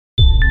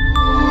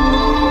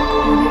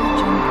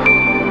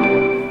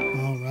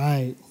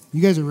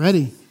You guys are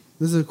ready.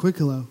 This is a quick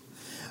hello.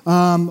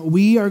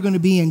 We are going to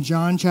be in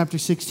John chapter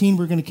 16.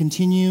 We're going to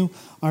continue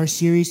our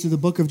series through the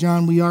book of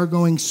John. We are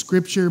going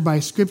scripture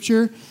by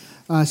scripture,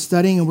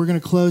 studying, and we're going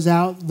to close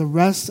out the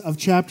rest of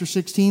chapter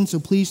 16. So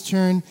please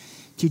turn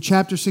to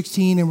chapter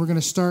 16, and we're going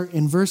to start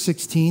in verse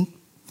 16.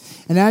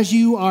 And as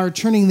you are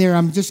turning there,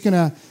 I'm just going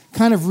to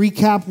kind of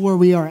recap where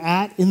we are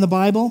at in the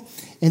Bible.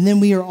 And then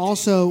we are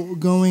also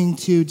going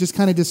to just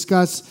kind of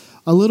discuss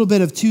a little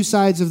bit of two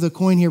sides of the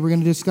coin here. We're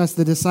going to discuss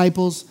the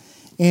disciples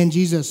and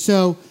Jesus.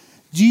 So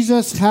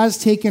Jesus has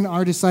taken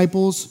our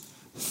disciples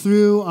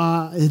through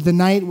the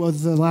night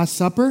of the Last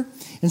Supper.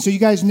 And so you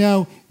guys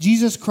know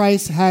Jesus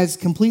Christ has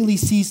completely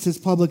ceased his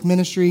public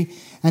ministry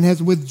and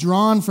has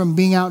withdrawn from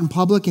being out in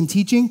public and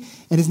teaching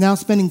and is now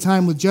spending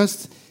time with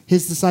just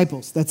his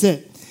disciples. That's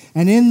it.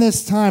 And in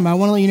this time, I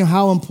want to let you know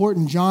how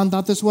important John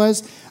thought this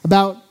was.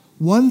 About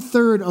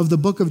 1/3 of the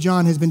book of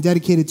John has been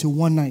dedicated to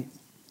one night.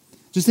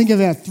 Just think of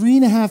that.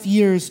 3.5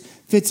 years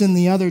fits in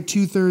the other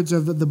 2/3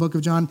 of the book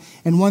of John.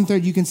 And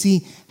 1/3, you can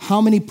see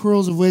how many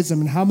pearls of wisdom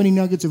and how many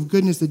nuggets of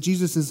goodness that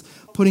Jesus is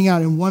putting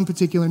out in one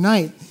particular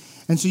night.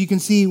 And so you can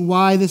see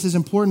why this is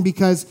important,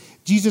 because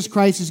Jesus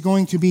Christ is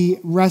going to be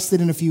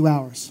arrested in a few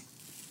hours.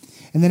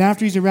 And then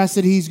after he's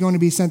arrested, he's going to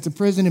be sent to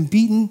prison and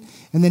beaten,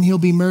 and then he'll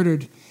be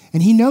murdered.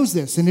 And he knows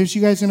this. And if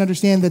you guys can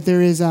understand that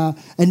there is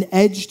an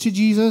edge to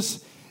Jesus,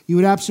 you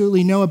would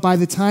absolutely know it by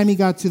the time he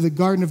got to the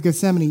Garden of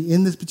Gethsemane.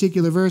 In this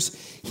particular verse,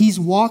 he's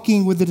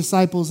walking with the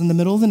disciples in the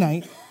middle of the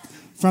night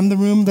from the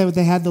room that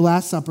they had the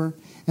Last Supper,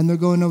 and they're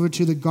going over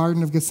to the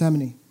Garden of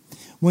Gethsemane.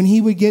 When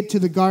he would get to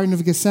the Garden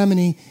of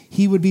Gethsemane,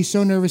 he would be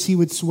so nervous he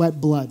would sweat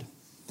blood.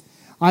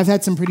 I've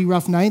had some pretty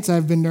rough nights.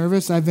 I've been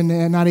nervous. I've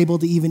been not able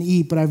to even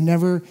eat, but I've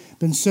never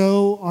been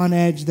so on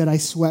edge that I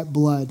sweat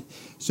blood.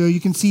 So you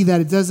can see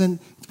that it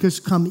doesn't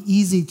just come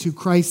easy to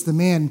Christ the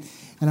man.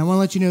 And I want to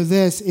let you know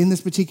this, in this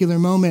particular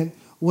moment,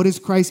 what has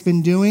Christ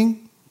been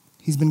doing?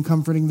 He's been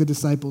comforting the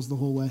disciples the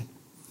whole way.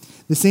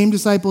 The same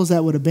disciples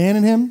that would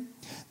abandon him,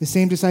 the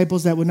same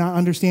disciples that would not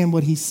understand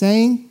what he's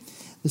saying,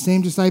 the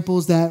same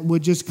disciples that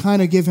would just kind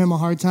of give him a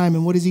hard time.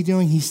 And what is he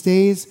doing? He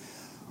stays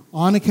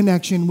on a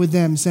connection with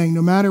them, saying,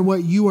 no matter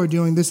what you are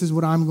doing, this is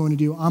what I'm going to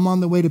do. I'm on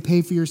the way to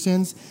pay for your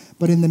sins.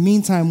 But in the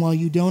meantime, while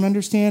you don't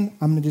understand,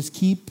 I'm going to just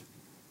keep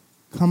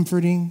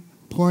comforting,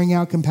 pouring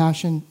out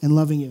compassion, and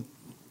loving you.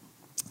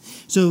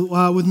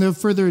 So with no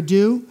further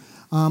ado,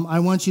 I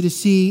want you to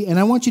see, and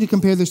I want you to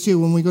compare this too,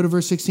 when we go to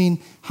verse 16,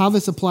 how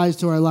this applies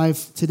to our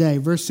life today.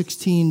 Verse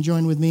 16,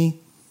 join with me.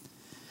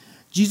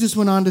 Jesus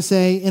went on to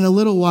say, in a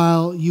little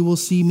while you will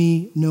see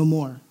me no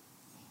more.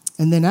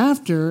 And then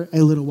after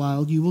a little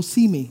while you will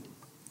see me.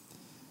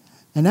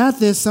 And at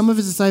this, some of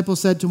his disciples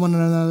said to one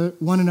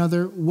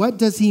another, what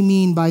does he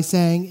mean by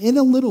saying, in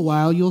a little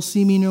while you'll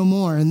see me no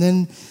more, and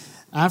then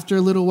after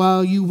a little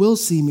while you will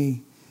see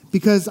me,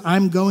 because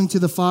I'm going to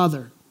the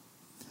Father?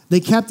 They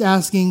kept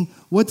asking,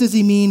 what does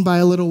he mean by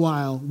a little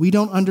while? We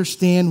don't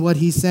understand what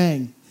he's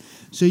saying.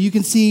 So you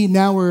can see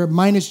now we're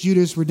minus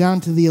Judas. We're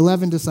down to the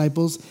 11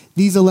 disciples.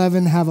 These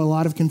 11 have a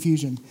lot of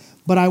confusion.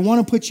 But I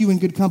want to put you in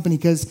good company,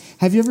 because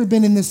have you ever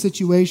been in this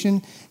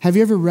situation? Have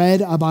you ever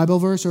read a Bible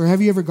verse, or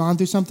have you ever gone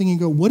through something and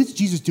go, what is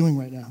Jesus doing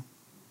right now?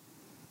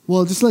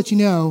 Well, just to let you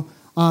know,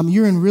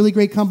 you're in really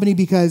great company,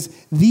 because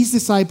these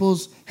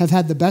disciples have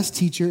had the best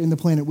teacher in the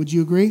planet. Would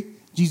you agree?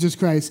 Jesus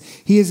Christ.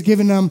 He has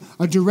given them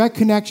a direct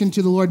connection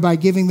to the Lord by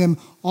giving them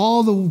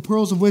all the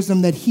pearls of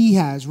wisdom that he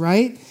has,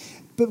 right?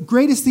 But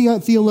greatest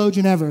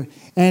theologian ever.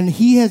 And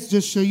he has,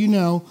 just so you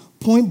know,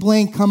 point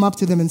blank come up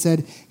to them and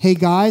said, hey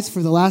guys,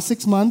 for the last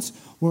 6 months,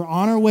 we're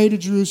on our way to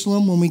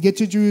Jerusalem. When we get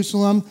to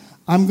Jerusalem,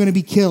 I'm going to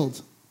be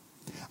killed.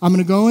 I'm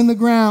going to go in the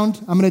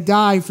ground. I'm going to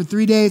die for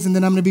 3 days, and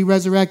then I'm going to be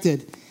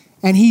resurrected.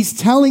 And he's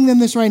telling them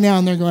this right now,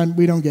 and they're going,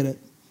 we don't get it.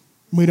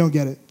 We don't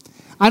get it.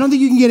 I don't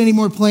think you can get any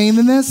more plain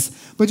than this,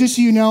 but just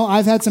so you know,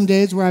 I've had some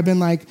days where I've been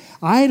like,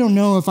 I don't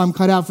know if I'm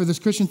cut out for this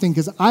Christian thing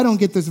because I don't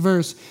get this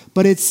verse,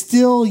 but it's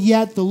still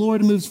yet the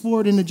Lord moves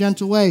forward in a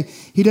gentle way.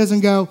 He doesn't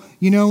go,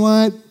 you know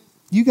what?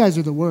 You guys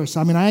are the worst.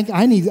 I mean,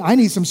 I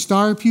need some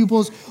star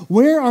pupils.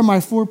 Where are my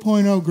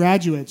 4.0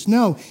 graduates?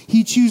 No,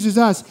 he chooses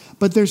us,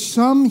 but there's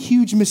some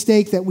huge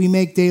mistake that we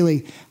make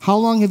daily. How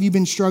long have you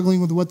been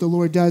struggling with what the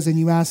Lord does, and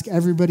you ask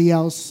everybody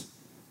else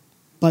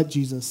but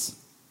Jesus?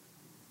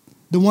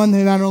 The one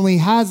that not only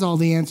has all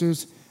the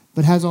answers,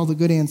 but has all the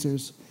good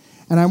answers.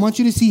 And I want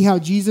you to see how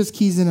Jesus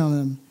keys in on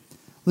them.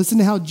 Listen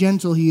to how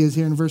gentle he is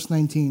here in verse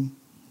 19.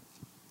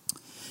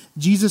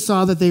 Jesus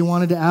saw that they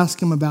wanted to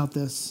ask him about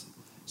this.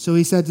 So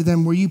he said to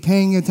them, were you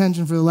paying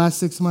attention for the last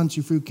 6 months,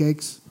 you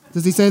fruitcakes?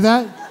 Does he say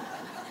that?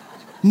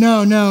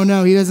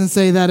 No, he doesn't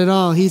say that at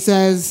all. He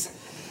says,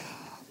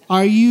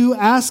 are you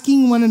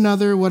asking one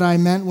another what I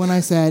meant when I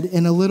said,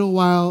 in a little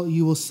while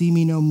you will see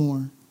me no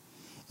more?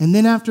 And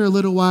then after a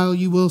little while,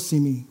 you will see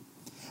me.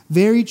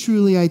 Very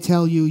truly, I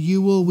tell you, you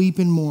will weep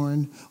and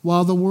mourn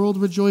while the world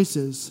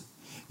rejoices.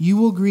 You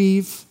will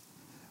grieve,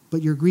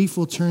 but your grief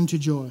will turn to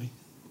joy.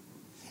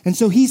 And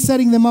so he's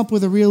setting them up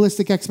with a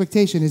realistic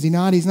expectation, is he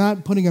not? He's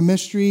not putting a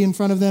mystery in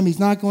front of them. He's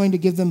not going to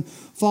give them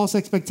false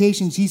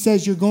expectations. He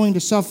says you're going to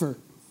suffer.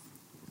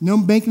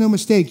 Make no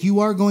mistake, you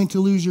are going to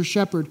lose your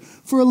shepherd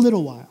for a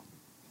little while.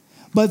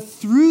 But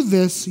through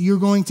this, you're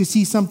going to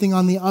see something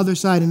on the other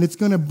side, and it's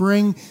going to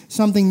bring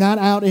something not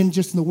out in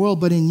just in the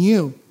world, but in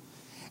you.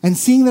 And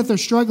seeing that they're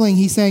struggling,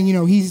 he's saying,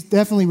 he's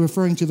definitely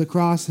referring to the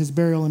cross, his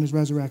burial, and his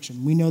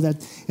resurrection. We know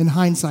that in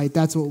hindsight,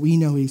 that's what we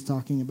know he's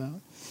talking about.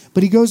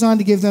 But he goes on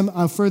to give them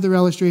a further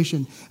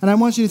illustration. And I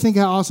want you to think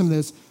how awesome it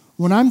is.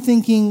 When I'm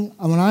thinking,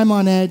 when I'm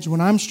on edge,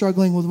 when I'm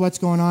struggling with what's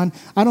going on,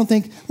 I don't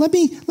think, let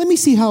me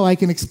see how I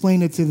can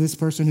explain it to this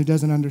person who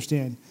doesn't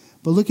understand.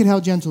 But look at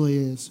how gentle he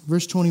is.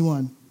 Verse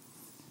 21.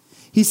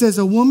 He says,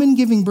 a woman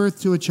giving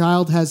birth to a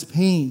child has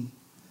pain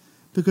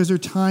because her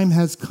time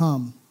has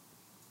come.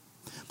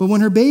 But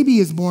when her baby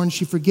is born,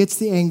 she forgets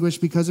the anguish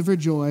because of her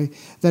joy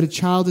that a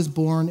child is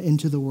born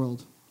into the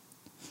world.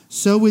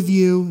 So with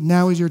you,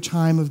 now is your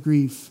time of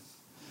grief.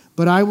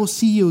 But I will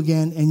see you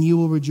again, and you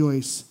will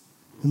rejoice.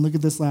 And look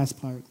at this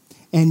last part.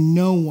 And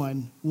no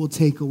one will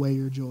take away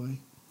your joy.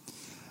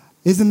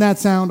 Isn't that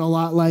sound a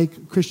lot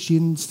like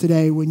Christians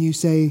today when you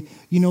say,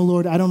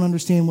 Lord, I don't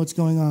understand what's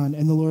going on.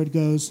 And the Lord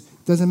goes,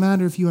 doesn't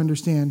matter if you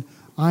understand.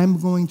 I'm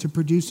going to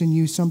produce in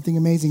you something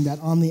amazing that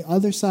on the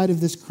other side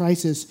of this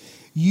crisis,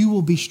 you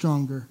will be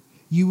stronger.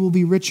 You will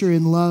be richer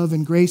in love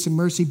and grace and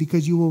mercy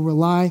because you will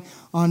rely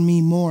on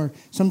me more.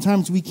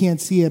 Sometimes we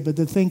can't see it, but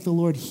to thank the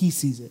Lord, he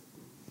sees it.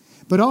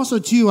 But also,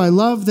 too, I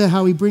love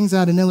how he brings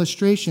out an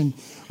illustration.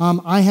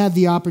 I had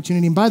the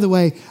opportunity, and by the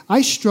way,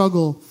 I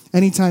struggle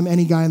anytime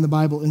any guy in the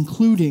Bible,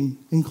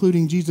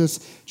 including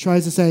Jesus,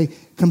 tries to say,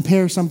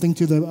 compare something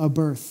to a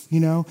birth.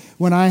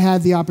 When I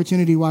had the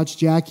opportunity to watch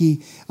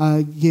Jackie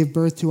give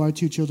birth to our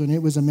two children,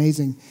 it was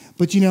amazing.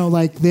 But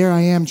there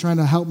I am trying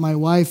to help my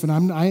wife, and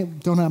I'm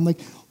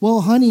like,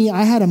 well, honey,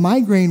 I had a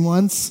migraine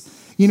once.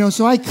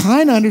 So I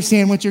kind of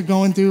understand what you're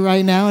going through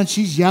right now. And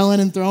she's yelling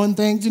and throwing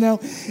things,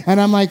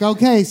 And I'm like,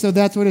 okay, so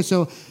that's what it is.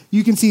 So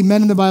you can see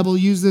men in the Bible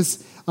use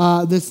this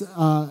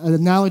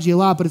analogy a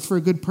lot, but it's for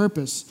a good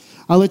purpose.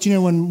 I'll let you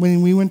know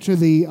when we went to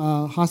the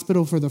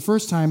hospital for the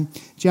first time,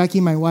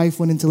 Jackie, my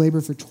wife, went into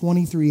labor for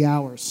 23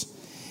 hours.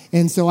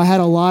 And so I had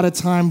a lot of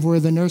time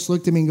where the nurse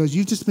looked at me and goes,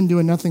 you've just been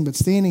doing nothing but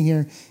standing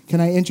here. Can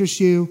I interest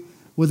you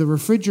with a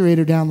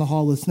refrigerator down the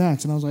hall with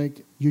snacks? And I was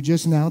like, you're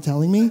just now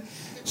telling me?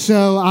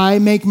 So I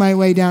make my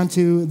way down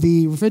to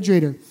the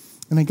refrigerator.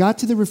 And I got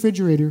to the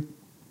refrigerator,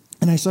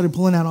 and I started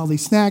pulling out all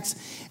these snacks.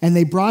 And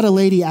they brought a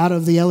lady out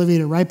of the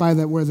elevator right by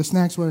where the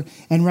snacks were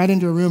and right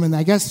into a room. And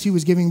I guess she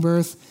was giving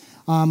birth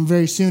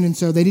very soon. And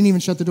so they didn't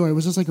even shut the door. It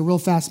was just like a real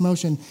fast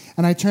motion.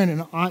 And I turned,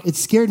 and it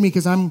scared me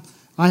because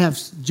I have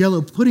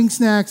Jell-O pudding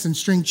snacks and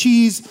string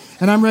cheese.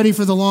 And I'm ready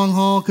for the long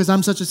haul because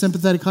I'm such a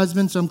sympathetic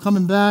husband. So I'm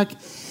coming back.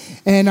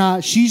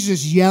 And she's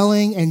just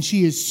yelling and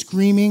she is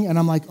screaming. And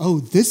I'm like, oh,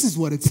 this is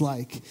what it's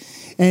like.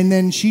 And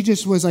then she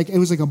just was like, it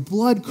was like a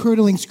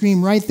blood-curdling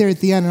scream right there at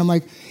the end. And I'm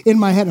like, in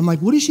my head, I'm like,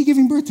 what is she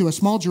giving birth to, a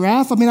small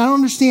giraffe? I mean, I don't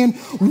understand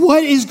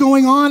what is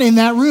going on in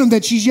that room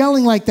that she's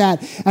yelling like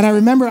that. And I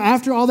remember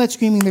after all that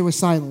screaming, there was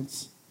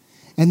silence.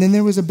 And then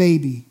there was a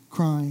baby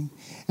crying.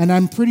 And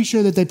I'm pretty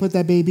sure that they put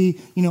that baby,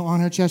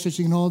 on her chest that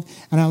she can hold.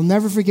 And I'll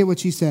never forget what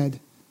she said.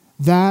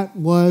 That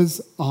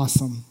was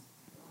awesome.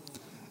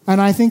 And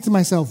I think to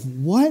myself,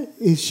 what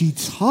is she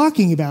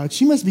talking about?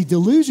 She must be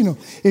delusional.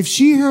 If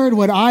she heard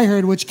what I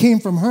heard, which came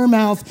from her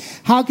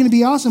mouth, how can it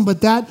be awesome?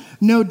 But that,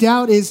 no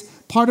doubt, is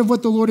part of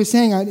what the Lord is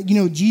saying.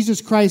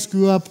 Jesus Christ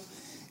grew up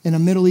in a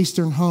Middle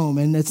Eastern home,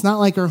 and it's not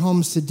like our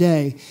homes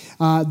today.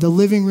 The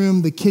living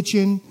room, the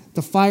kitchen,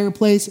 the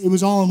fireplace, it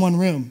was all in one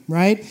room,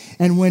 right?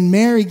 And when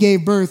Mary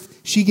gave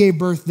birth, she gave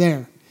birth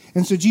there.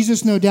 And so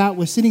Jesus, no doubt,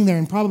 was sitting there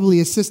and probably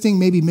assisting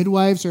maybe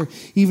midwives or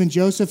even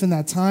Joseph in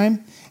that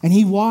time. And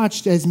he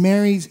watched as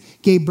Mary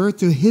gave birth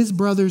to his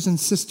brothers and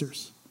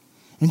sisters.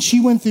 And she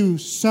went through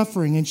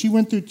suffering and she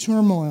went through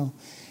turmoil.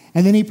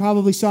 And then he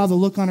probably saw the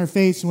look on her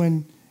face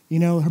when,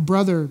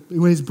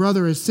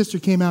 his sister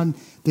came out and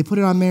they put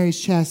it on Mary's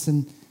chest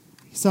and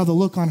he saw the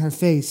look on her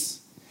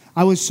face.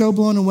 I was so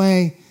blown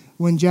away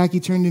when Jackie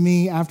turned to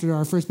me after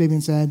our first baby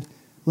and said,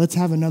 let's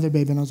have another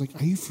baby. And I was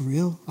like, are you for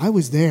real? I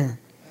was there.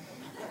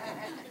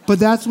 But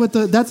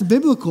that's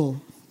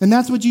biblical. And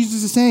that's what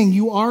Jesus is saying.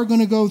 You are going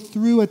to go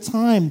through a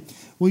time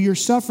where you're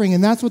suffering.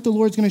 And that's what the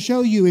Lord's going to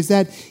show you is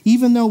that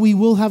even though we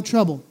will have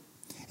trouble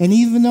and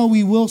even though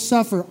we will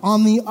suffer,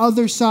 on the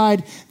other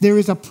side, there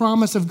is a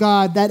promise of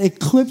God that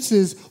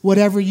eclipses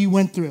whatever you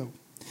went through.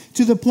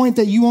 To the point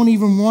that you won't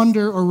even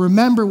wonder or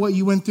remember what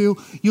you went through.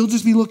 You'll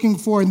just be looking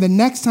for, and the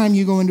next time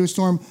you go into a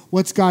storm,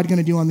 what's God going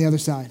to do on the other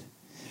side?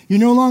 You're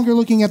no longer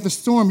looking at the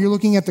storm. You're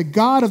looking at the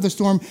God of the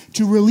storm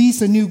to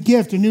release a new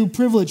gift, a new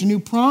privilege, a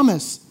new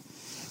promise.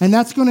 And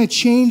that's going to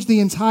change the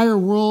entire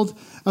world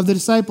of the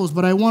disciples.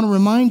 But I want to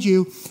remind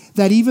you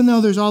that even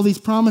though there's all these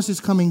promises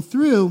coming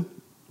through,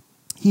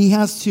 he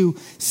has to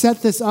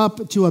set this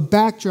up to a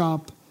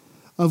backdrop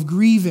of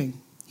grieving.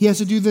 He has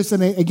to do this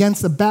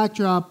against the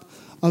backdrop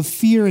of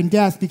fear and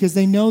death because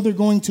they know they're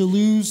going to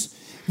lose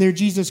their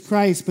Jesus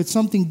Christ, but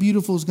something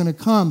beautiful is going to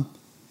come.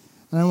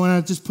 And I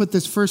want to just put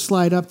this first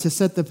slide up to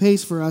set the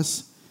pace for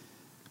us.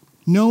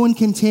 No one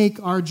can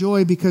take our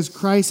joy because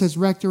Christ has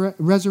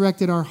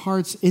resurrected our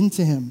hearts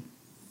into him.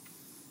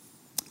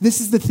 This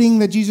is the thing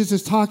that Jesus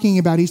is talking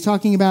about. He's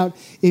talking about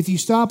if you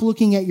stop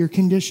looking at your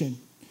condition,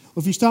 or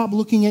if you stop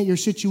looking at your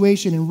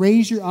situation and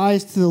raise your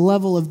eyes to the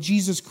level of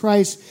Jesus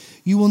Christ,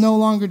 you will no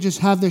longer just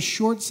have this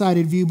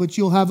short-sighted view, but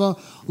you'll have a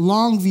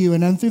long view.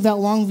 And then through that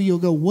long view, you'll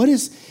go,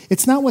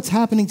 it's not what's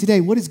happening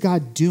today. What is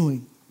God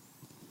doing?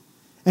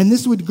 And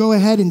this would go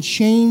ahead and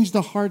change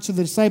the hearts of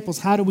the disciples.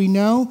 How do we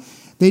know?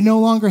 They no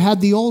longer had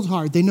the old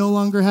heart. They no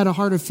longer had a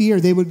heart of fear.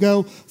 They would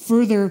go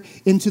further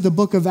into the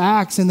book of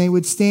Acts and they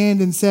would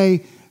stand and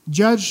say,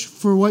 judge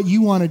for what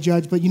you want to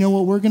judge, but you know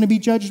what we're going to be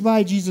judged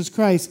by? Jesus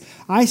Christ.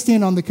 I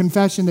stand on the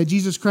confession that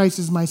Jesus Christ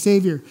is my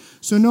Savior.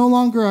 So no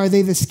longer are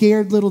they the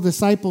scared little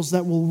disciples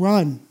that will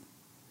run.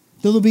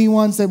 They'll be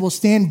ones that will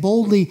stand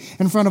boldly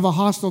in front of a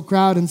hostile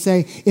crowd and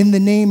say, in the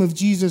name of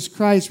Jesus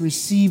Christ,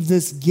 receive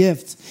this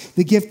gift,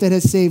 the gift that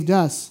has saved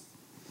us.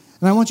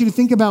 And I want you to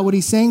think about what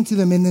he's saying to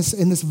them in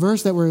this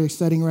verse that we're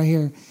studying right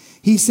here.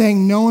 He's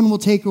saying, no one will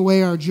take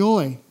away our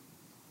joy.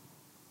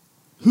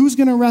 Who's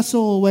going to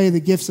wrestle away the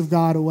gifts of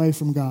God away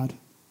from God?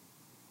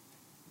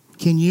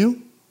 Can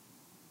you?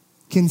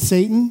 Can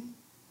Satan?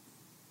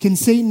 Can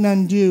Satan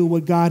undo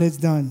what God has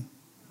done?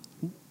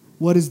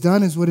 What is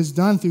done is what is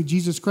done through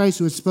Jesus Christ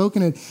who has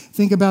spoken it.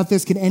 Think about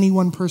this. Can any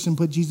one person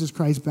put Jesus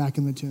Christ back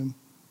in the tomb?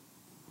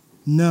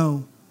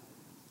 No.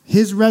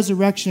 His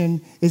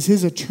resurrection is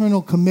his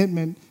eternal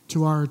commitment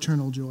to our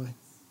eternal joy.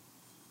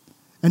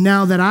 And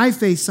now that I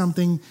face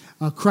something,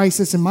 a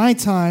crisis in my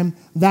time,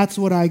 that's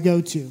what I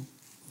go to.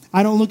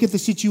 I don't look at the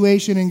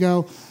situation and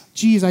go,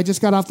 geez, I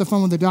just got off the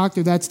phone with the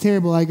doctor. That's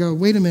terrible. I go,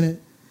 wait a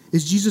minute.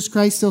 Is Jesus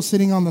Christ still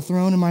sitting on the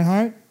throne in my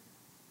heart?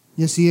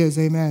 Yes, he is.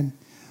 Amen.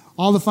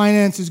 All the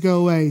finances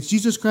go away. Is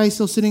Jesus Christ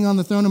still sitting on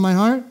the throne in my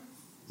heart?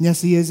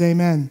 Yes, he is.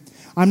 Amen.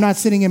 I'm not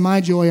sitting in my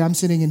joy. I'm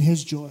sitting in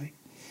his joy.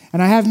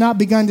 And I have not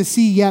begun to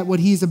see yet what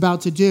he's about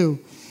to do.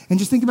 And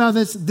just think about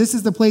this. This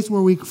is the place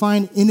where we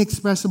find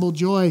inexpressible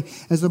joy,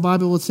 as the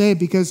Bible would say,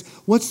 because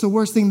what's the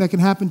worst thing that can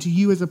happen to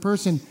you as a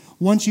person?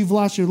 Once you've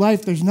lost your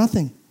life, there's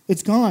nothing.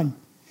 It's gone.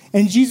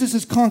 And Jesus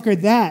has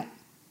conquered that.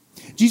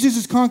 Jesus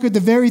has conquered the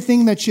very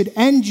thing that should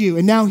end you,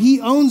 and now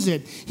he owns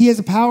it. He has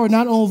a power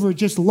not over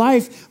just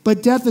life,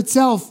 but death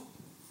itself.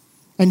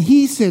 And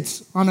he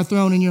sits on a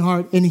throne in your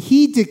heart, and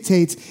he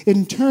dictates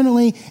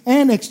internally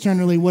and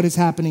externally what is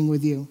happening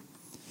with you.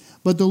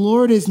 But the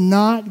Lord is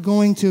not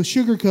going to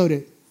sugarcoat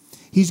it.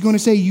 He's going to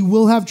say, you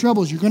will have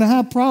troubles. You're going to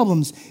have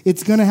problems.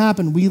 It's going to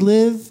happen. We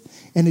live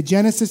in a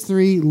Genesis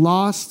 3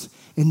 lost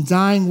and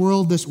dying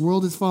world. This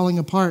world is falling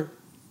apart.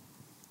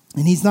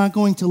 And he's not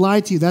going to lie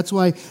to you. That's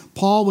why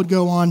Paul would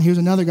go on. Here's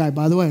another guy,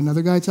 by the way,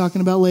 another guy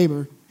talking about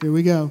labor. Here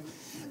we go.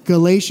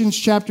 Galatians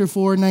chapter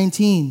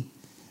 4:19.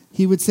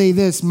 He would say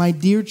this, my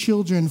dear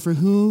children, for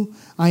whom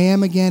I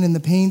am again in the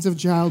pains of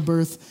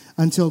childbirth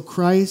until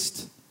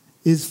Christ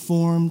is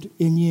formed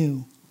in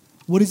you.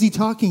 What is he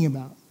talking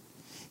about?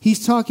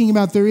 He's talking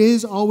about there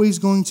is always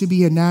going to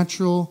be a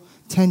natural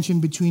tension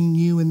between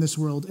you and this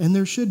world, and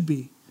there should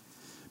be.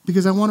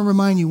 Because I want to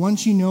remind you,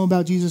 once you know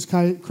about Jesus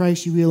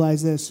Christ, you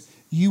realize this.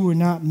 You were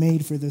not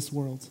made for this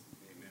world.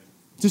 Amen.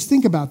 Just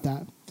think about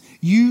that.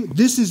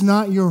 This is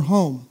not your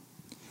home.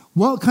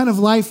 What kind of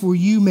life were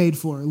you made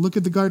for? Look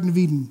at the Garden of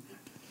Eden.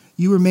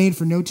 You were made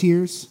for no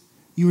tears.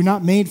 You were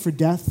not made for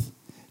death.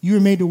 You were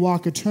made to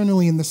walk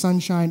eternally in the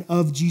sunshine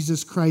of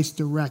Jesus Christ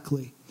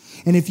directly.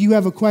 And if you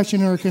have a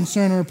question or a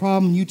concern or a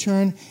problem, you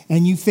turn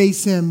and you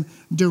face him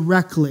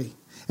directly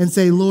and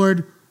say,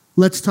 Lord,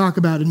 let's talk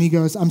about it. And he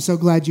goes, I'm so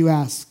glad you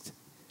asked.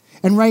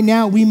 And right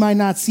now, we might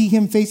not see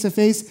him face to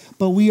face,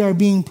 but we are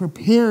being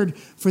prepared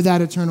for that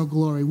eternal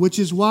glory, which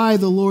is why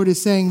the Lord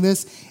is saying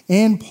this,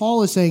 and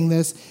Paul is saying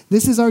this.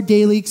 This is our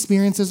daily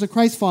experience as a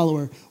Christ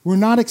follower. We're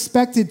not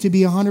expected to be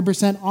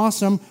 100%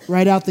 awesome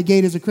right out the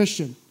gate as a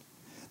Christian.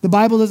 The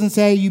Bible doesn't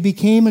say you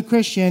became a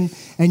Christian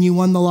and you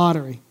won the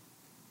lottery.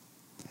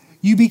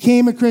 You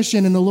became a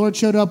Christian and the Lord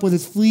showed up with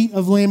his fleet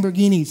of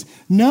Lamborghinis.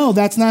 No,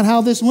 that's not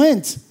how this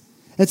went.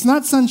 It's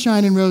not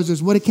sunshine and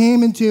roses. What it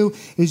came into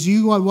is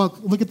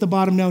look at the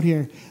bottom note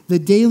here. The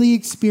daily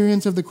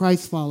experience of the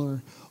Christ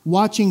follower,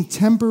 watching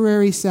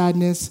temporary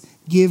sadness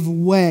give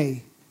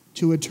way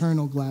to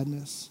eternal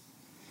gladness.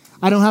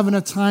 I don't have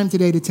enough time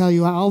today to tell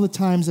you all the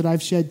times that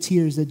I've shed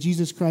tears that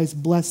Jesus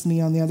Christ blessed me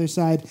on the other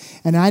side.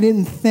 And I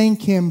didn't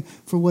thank him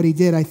for what he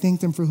did. I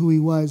thanked him for who he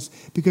was.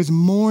 Because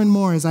more and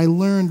more, as I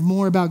learned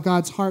more about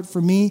God's heart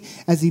for me,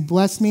 as he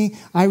blessed me,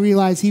 I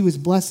realized he was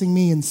blessing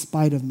me in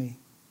spite of me.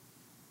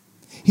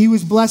 He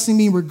was blessing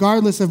me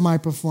regardless of my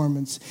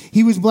performance.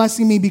 He was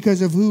blessing me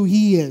because of who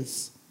he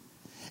is.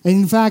 And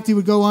in fact, he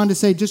would go on to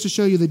say, just to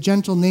show you the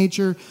gentle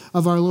nature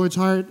of our Lord's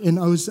heart, in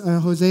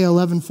Hosea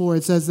 11:4,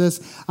 it says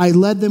this, I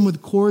led them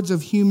with cords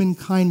of human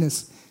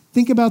kindness,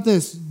 Think about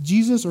this.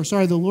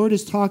 The Lord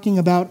is talking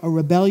about a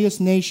rebellious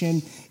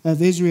nation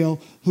of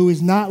Israel who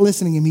is not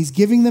listening to him. He's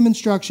giving them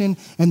instruction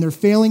and they're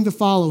failing to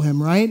follow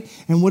him, right?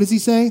 And what does he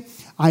say?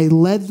 I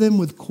led them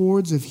with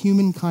cords of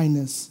human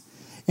kindness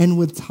and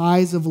with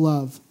ties of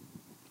love.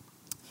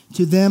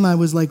 To them I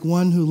was like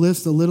one who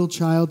lifts a little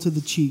child to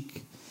the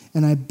cheek,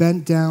 and I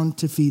bent down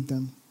to feed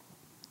them.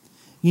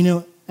 You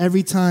know,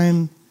 every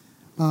time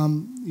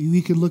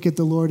we could look at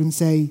the Lord and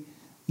say,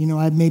 you know,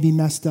 I maybe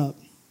messed up.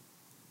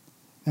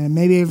 And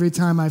maybe every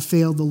time I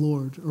failed the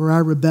Lord, or I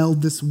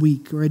rebelled this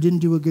week, or I didn't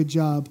do a good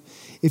job.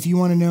 If you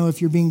want to know if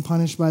you're being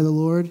punished by the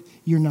Lord,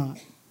 you're not.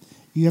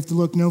 You have to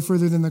look no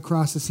further than the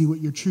cross to see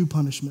what your true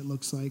punishment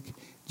looks like.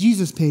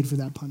 Jesus paid for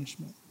that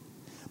punishment.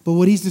 But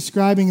what he's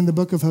describing in the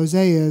book of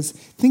Hosea is,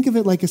 think of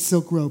it like a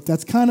silk rope.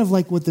 That's kind of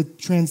like what the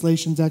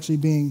translation's actually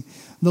being.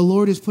 The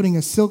Lord is putting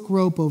a silk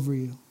rope over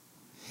you.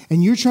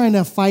 And you're trying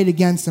to fight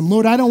against him.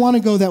 Lord, I don't want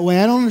to go that way.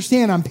 I don't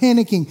understand. I'm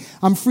panicking.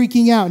 I'm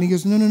freaking out. And he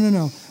goes, no.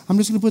 I'm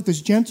just going to put this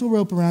gentle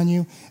rope around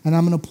you, and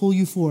I'm going to pull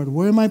you forward.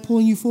 Where am I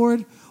pulling you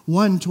forward?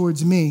 1,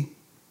 towards me,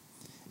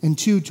 and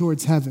 2,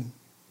 towards heaven.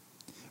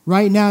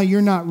 Right now,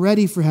 you're not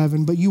ready for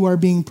heaven, but you are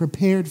being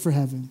prepared for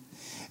heaven.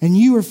 And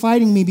you are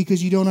fighting me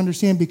because you don't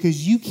understand,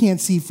 because you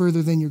can't see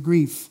further than your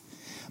grief.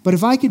 But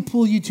if I could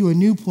pull you to a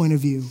new point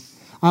of view,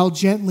 I'll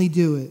gently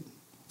do it.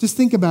 Just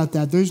think about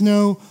that. There's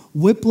no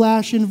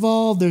whiplash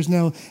involved. There's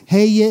no,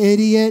 hey, you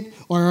idiot,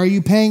 or are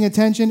you paying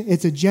attention?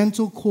 It's a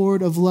gentle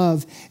cord of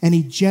love, and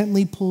he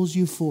gently pulls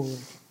you forward.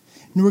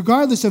 And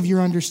regardless of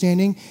your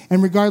understanding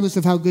and regardless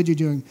of how good you're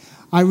doing.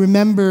 I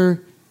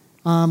remember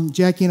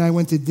Jackie and I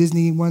went to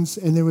Disney once,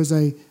 and there was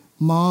a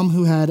mom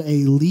who had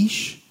a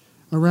leash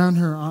around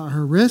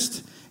her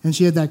wrist, and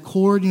she had that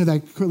cord,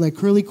 that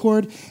curly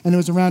cord, and it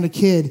was around a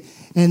kid.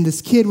 And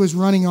this kid was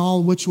running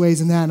all which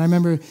ways and that. And I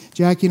remember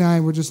Jackie and I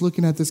were just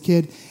looking at this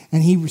kid,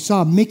 and he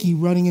saw Mickey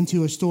running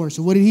into a store.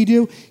 So what did he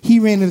do? He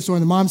ran to the store,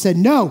 and the mom said,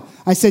 no.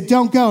 I said,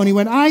 don't go. And he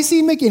went, I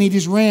see Mickey. And he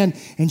just ran,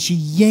 and she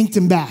yanked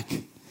him back.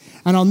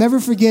 And I'll never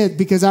forget,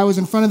 because I was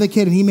in front of the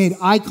kid, and he made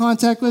eye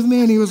contact with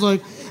me, and he was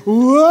like,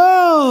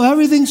 whoa,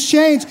 everything's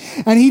changed.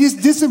 And he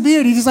just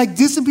disappeared. He just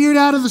disappeared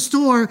out of the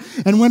store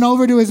and went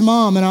over to his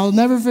mom. And I'll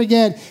never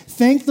forget,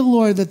 thank the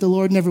Lord that the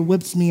Lord never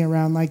whips me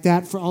around like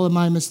that for all of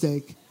my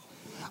mistake.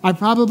 I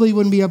probably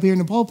wouldn't be up here in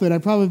the pulpit.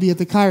 I'd probably be at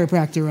the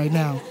chiropractor right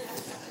now.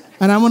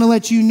 And I want to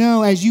let you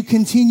know, as you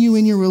continue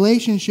in your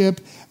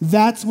relationship,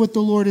 that's what the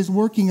Lord is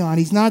working on.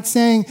 He's not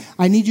saying,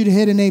 I need you to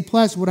hit an A+.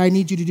 What I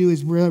need you to do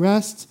is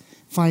rest,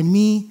 find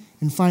me,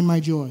 and find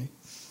my joy.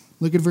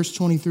 Look at verse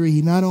 23.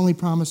 He not only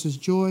promises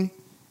joy,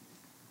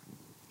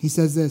 he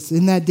says this,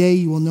 in that day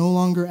you will no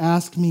longer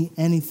ask me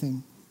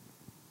anything.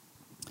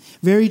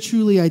 Very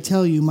truly I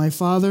tell you, my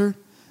Father,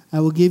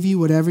 I will give you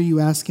whatever you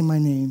ask in my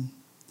name.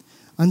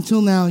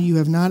 Until now, you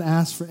have not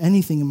asked for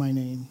anything in my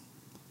name.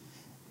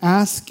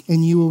 Ask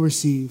and you will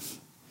receive,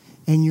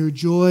 and your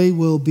joy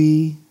will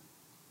be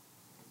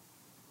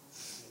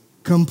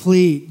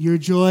complete. Your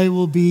joy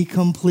will be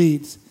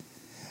complete.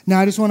 Now,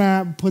 I just want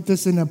to put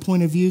this in a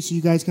point of view so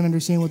you guys can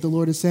understand what the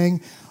Lord is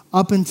saying.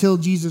 Up until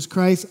Jesus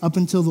Christ, up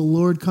until the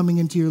Lord coming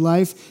into your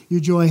life, your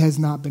joy has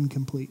not been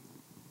complete.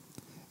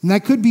 And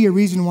that could be a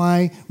reason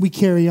why we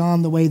carry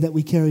on the way that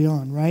we carry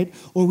on, right?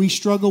 Or we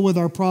struggle with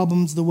our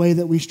problems the way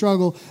that we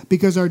struggle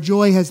because our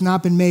joy has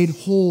not been made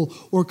whole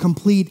or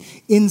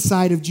complete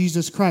inside of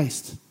Jesus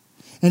Christ.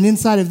 And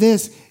inside of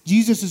this,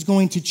 Jesus is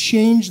going to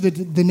change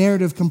the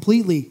narrative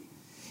completely.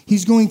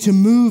 He's going to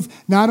move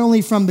not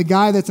only from the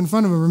guy that's in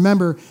front of him.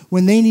 Remember,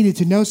 when they needed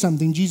to know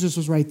something, Jesus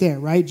was right there,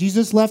 right?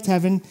 Jesus left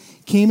heaven,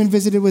 came and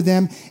visited with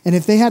them. And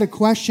if they had a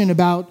question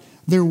about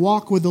their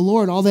walk with the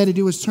Lord, all they had to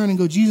do was turn and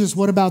go, Jesus,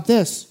 what about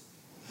this?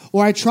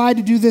 Or I tried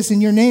to do this in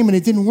your name and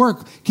it didn't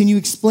work. Can you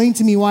explain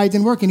to me why it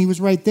didn't work? And he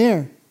was right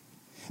there.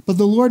 But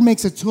the Lord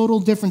makes a total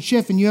different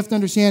shift, and you have to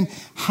understand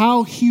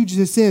how huge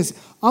this is.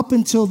 Up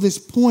until this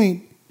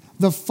point,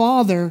 the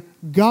Father,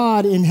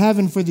 God in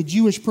heaven for the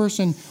Jewish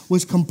person,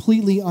 was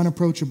completely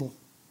unapproachable.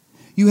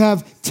 You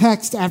have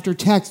text after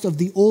text of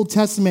the Old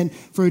Testament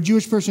for a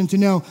Jewish person to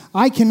know,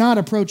 I cannot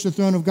approach the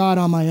throne of God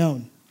on my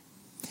own.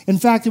 In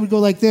fact, it would go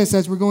like this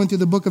as we're going through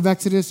the book of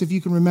Exodus, if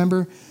you can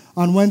remember,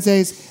 on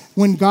Wednesdays,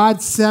 when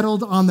God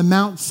settled on the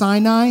Mount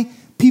Sinai,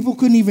 people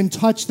couldn't even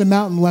touch the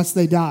mountain lest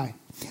they die.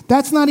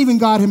 That's not even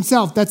God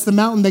himself. That's the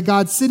mountain that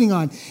God's sitting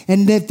on.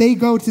 And if they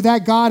go to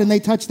that God and they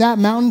touch that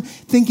mountain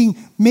thinking,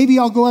 maybe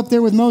I'll go up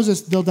there with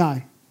Moses, they'll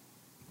die.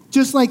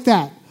 Just like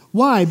that.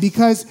 Why?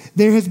 Because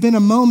there has been a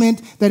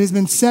moment that has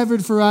been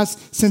severed for us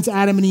since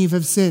Adam and Eve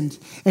have sinned.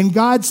 And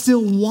God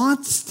still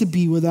wants to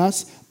be with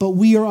us, but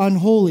we are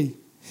unholy.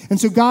 And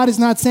so God is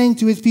not saying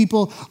to his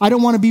people, I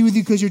don't want to be with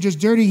you because you're just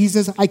dirty. He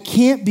says, I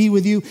can't be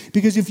with you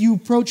because if you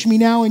approach me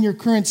now in your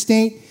current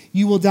state,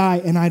 you will die,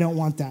 and I don't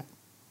want that.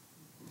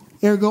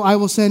 Ergo, I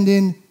will send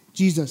in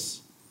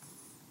Jesus.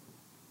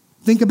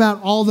 Think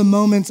about all the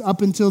moments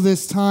up until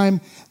this time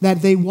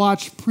that they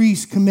watched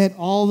priests commit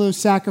all those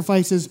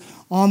sacrifices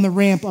on the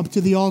ramp up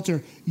to the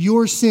altar.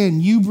 Your sin,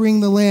 you bring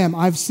the lamb.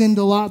 I've sinned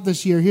a lot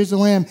this year. Here's the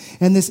lamb.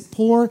 And this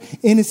poor,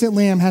 innocent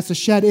lamb has to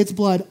shed its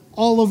blood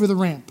all over the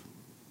ramp.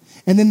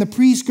 And then the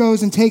priest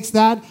goes and takes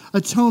that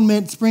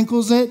atonement,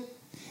 sprinkles it.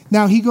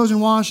 Now he goes and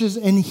washes,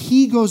 and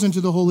he goes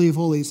into the Holy of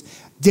Holies.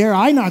 Dare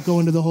I not go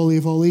into the Holy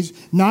of Holies?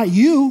 Not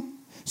you.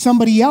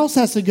 Somebody else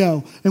has to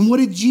go. And what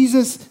did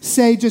Jesus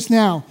say just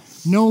now?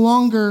 No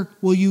longer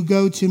will you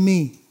go to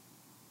me.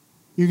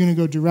 You're going to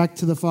go direct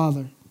to the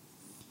Father.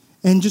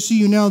 And just so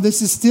you know,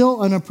 this is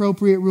still an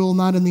appropriate rule,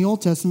 not in the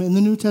Old Testament, in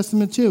the New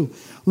Testament too.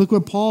 Look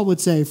what Paul would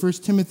say, 1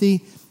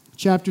 Timothy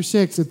chapter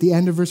 6, at the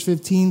end of verse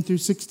 15 through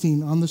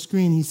 16. On the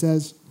screen, he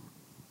says,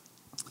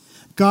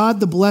 God,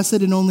 the blessed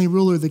and only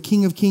ruler, the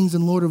King of kings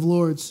and Lord of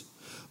lords,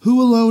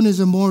 who alone is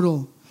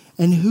immortal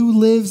and who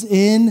lives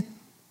in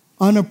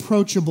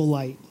unapproachable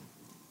light,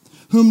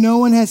 whom no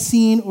one has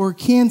seen or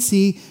can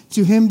see,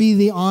 to him be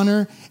the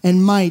honor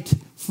and might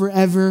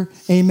forever.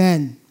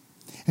 Amen.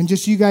 And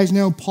just so you guys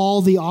know,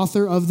 Paul, the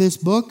author of this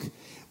book,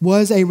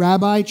 was a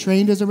rabbi,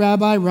 trained as a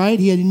rabbi, right?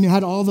 He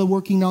had all the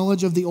working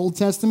knowledge of the Old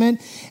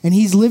Testament, and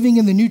he's living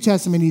in the New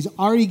Testament. He's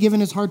already given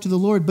his heart to the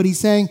Lord, but he's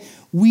saying,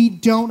 we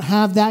don't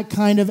have that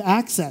kind of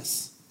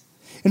access.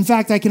 In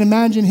fact, I can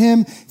imagine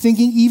him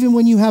thinking, even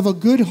when you have a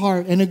good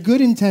heart and a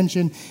good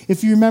intention,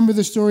 if you remember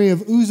the story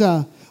of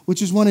Uzzah,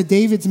 which is one of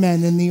David's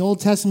men in the Old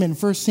Testament, in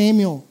 1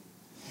 Samuel.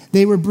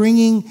 They were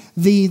bringing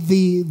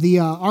the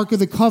Ark of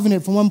the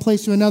Covenant from one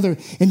place to another.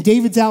 And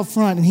David's out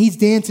front, and he's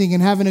dancing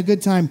and having a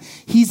good time.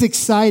 He's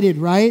excited,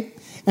 right?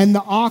 And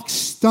the ox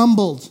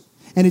stumbled.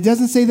 And it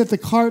doesn't say that the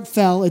cart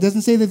fell. It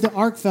doesn't say that the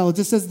ark fell. It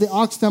just says the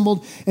ox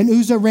stumbled, and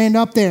Uzzah ran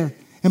up there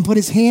and put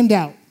his hand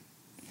out.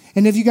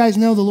 And if you guys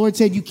know, the Lord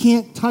said, you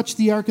can't touch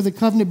the Ark of the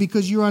Covenant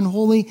because you're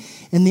unholy,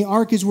 and the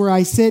ark is where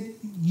I sit.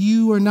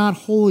 You are not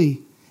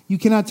holy. You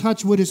cannot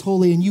touch what is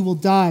holy, and you will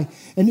die.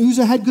 And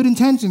Uzzah had good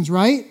intentions,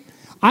 right?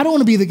 I don't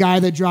want to be the guy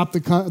that dropped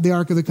the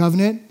Ark of the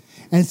Covenant.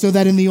 And so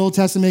that in the Old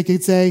Testament, it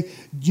could say,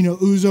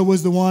 Uzzah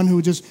was the one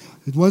who just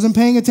wasn't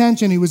paying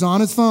attention. He was on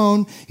his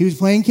phone. He was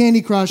playing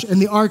Candy Crush,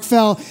 and the ark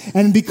fell.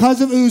 And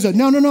because of Uzzah,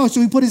 no.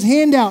 So he put his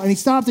hand out, and he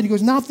stopped it. He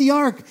goes, not the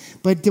ark.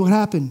 But what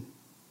happened?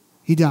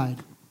 He died.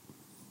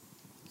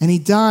 And he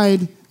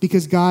died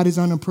because God is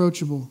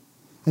unapproachable.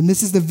 And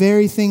this is the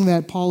very thing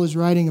that Paul is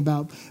writing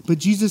about. But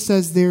Jesus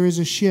says there is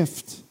a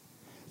shift.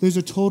 There's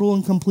a total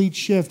and complete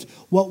shift.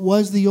 What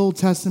was the Old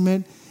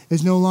Testament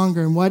is no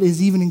longer. And what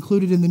is even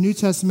included in the New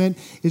Testament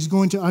is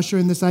going to usher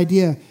in this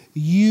idea.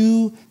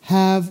 You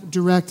have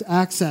direct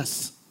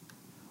access.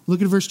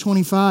 Look at verse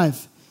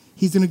 25.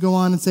 He's going to go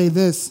on and say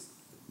this.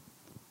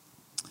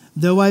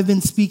 Though I've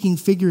been speaking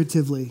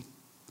figuratively,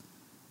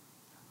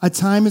 a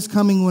time is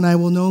coming when I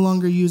will no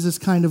longer use this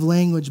kind of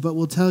language, but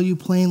will tell you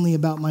plainly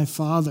about my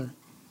Father.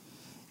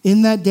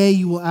 In that day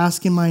you will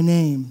ask in my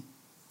name.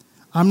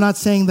 I'm not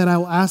saying that I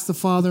will ask the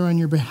Father on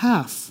your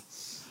behalf.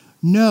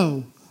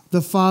 No,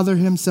 the Father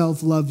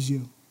himself loves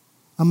you.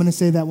 I'm going to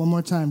say that one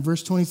more time.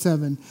 Verse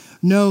 27.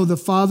 No, the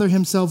Father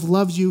himself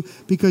loves you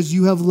because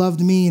you have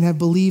loved me and have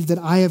believed that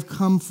I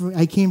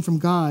came from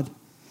God.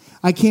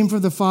 I came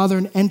from the Father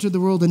and entered the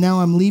world, and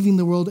now I'm leaving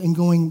the world and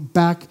going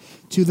back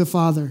to the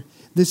Father.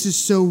 This is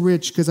so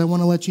rich because I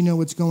want to let you know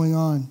what's going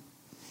on.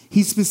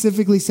 He's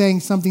specifically saying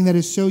something that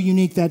is so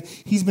unique that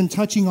he's been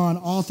touching on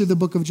all through the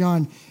book of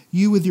John.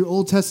 You with your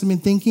Old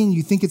Testament thinking,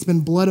 you think it's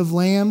been blood of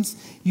lambs.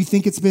 You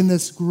think it's been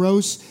this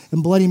gross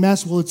and bloody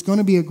mess. Well, it's going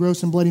to be a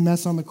gross and bloody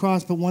mess on the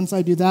cross. But once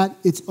I do that,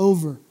 it's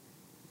over.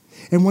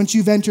 And once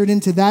you've entered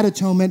into that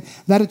atonement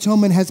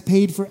has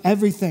paid for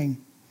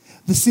everything.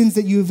 The sins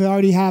that you've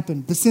already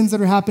happened, the sins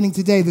that are happening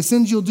today, the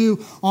sins you'll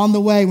do on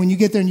the way when you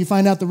get there and you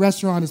find out the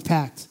restaurant is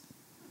packed.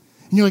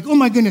 And you're like, oh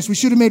my goodness, we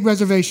should have made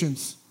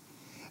reservations.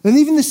 And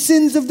even the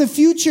sins of the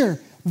future,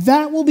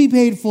 that will be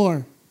paid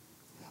for.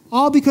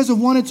 All because of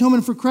one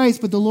atonement for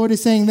Christ. But the Lord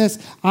is saying this,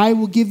 I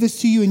will give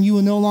this to you and you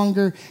will no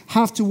longer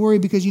have to worry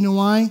because you know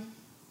why?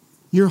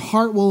 Your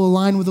heart will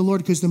align with the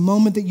Lord because the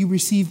moment that you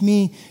receive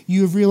me,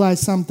 you have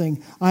realized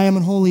something. I am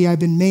unholy. I've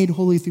been made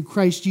holy through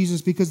Christ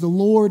Jesus because the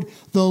Lord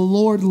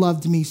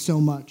loved me so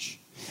much.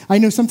 I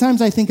know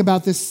sometimes I think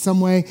about this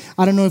some way.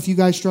 I don't know if you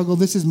guys struggle.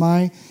 This is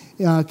my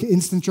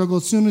instant struggle.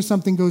 As soon as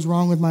something goes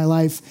wrong with my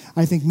life,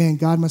 I think, man,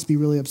 God must be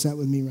really upset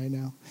with me right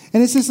now.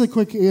 And it's just a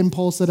quick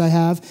impulse that I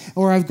have,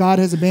 or God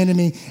has abandoned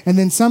me. And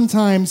then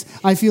sometimes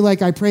I feel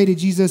like I pray to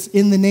Jesus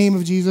in the name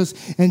of Jesus,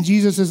 and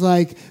Jesus is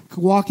like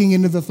walking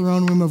into the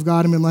throne room of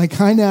God and I'm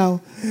like, I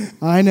know.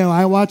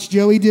 I watched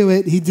Joey do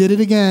it. He did it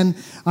again.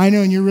 I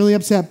know, and you're really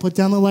upset. Put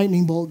down the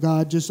lightning bolt,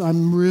 God.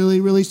 I'm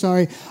really, really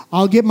sorry.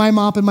 I'll get my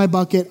mop and my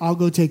bucket. I'll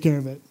go take care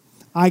of it.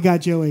 I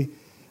got Joey.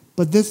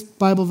 But this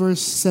Bible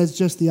verse says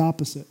just the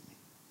opposite.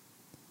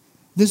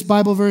 This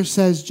Bible verse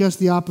says just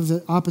the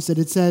opposite.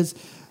 It says,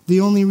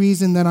 the only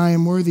reason that I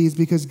am worthy is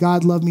because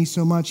God loved me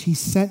so much, he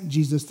sent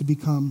Jesus to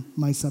become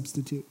my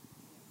substitute.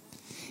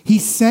 He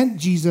sent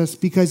Jesus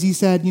because he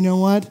said, you know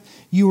what?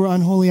 You were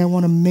unholy. I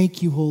want to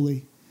make you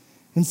holy.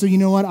 And so you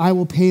know what? I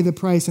will pay the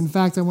price. In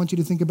fact, I want you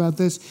to think about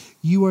this.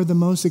 You are the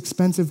most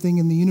expensive thing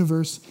in the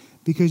universe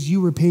because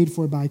you were paid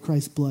for by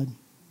Christ's blood.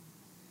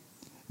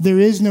 There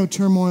is no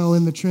turmoil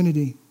in the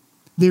Trinity.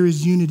 There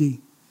is unity.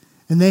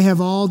 And they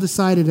have all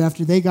decided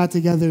after they got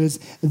together is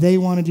they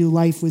want to do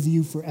life with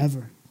you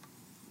forever.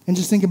 And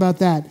just think about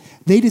that.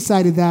 They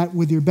decided that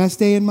with your best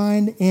day in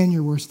mind and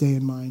your worst day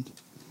in mind.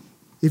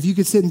 If you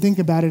could sit and think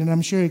about it, and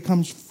I'm sure it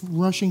comes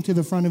rushing to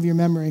the front of your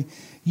memory,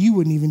 you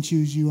wouldn't even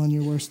choose you on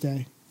your worst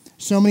day.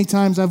 So many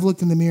times I've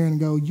looked in the mirror and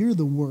go, you're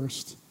the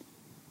worst.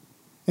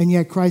 And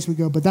yet Christ would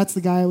go, but that's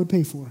the guy I would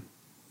pay for.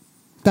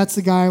 That's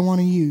the guy I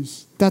want to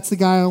use. That's the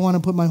guy I want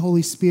to put my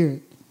Holy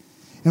Spirit.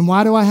 And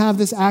why do I have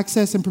this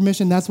access and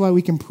permission? That's why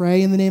we can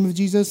pray in the name of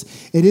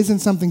Jesus. It isn't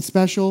something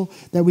special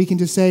that we can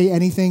just say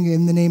anything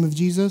in the name of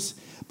Jesus.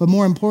 But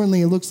more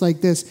importantly, it looks like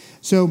this.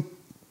 So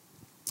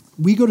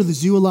we go to the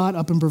zoo a lot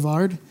up in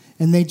Brevard,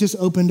 and they just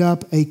opened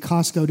up a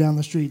Costco down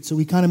the street. So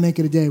we kind of make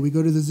it a day. We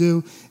go to the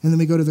zoo, and then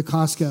we go to the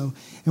Costco.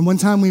 And one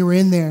time we were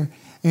in there,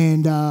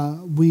 and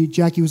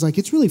Jackie was like,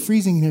 it's really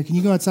freezing in here. Can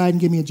you go outside and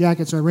give me a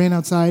jacket? So I ran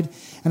outside,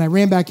 and I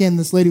ran back in.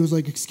 This lady was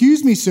like,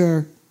 excuse me,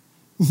 sir.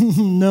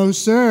 No,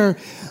 sir.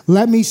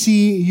 Let me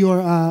see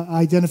your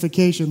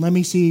identification. Let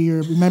me see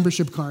your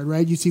membership card,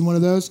 right? You see one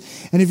of those?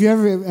 And if you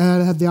ever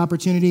have the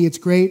opportunity, it's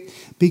great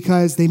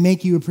because they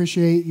make you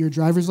appreciate your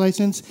driver's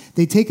license.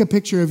 They take a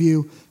picture of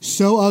you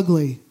so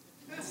ugly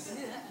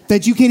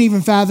that you can't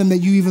even fathom that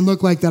you even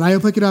look like that. I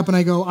pick it up and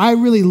I go, I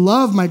really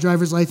love my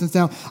driver's license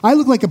now. I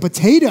look like a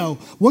potato.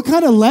 What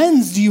kind of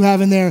lens do you have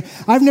in there?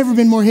 I've never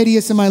been more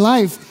hideous in my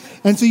life.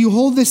 And so you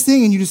hold this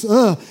thing and you just,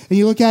 and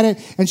you look at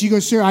it and she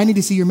goes, sir, I need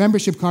to see your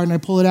membership card. And I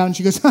pull it out and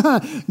she goes,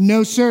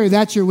 no, sir,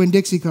 that's your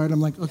Winn-Dixie card.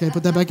 I'm like, okay,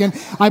 put that back in.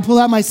 I pull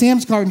out my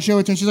Sam's card and show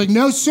it to her. And she's like,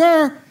 no,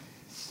 sir.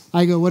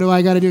 I go, what do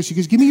I got to do? She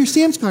goes, give me your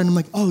Sam's card. And I'm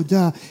like, oh,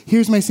 duh.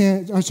 Here's my my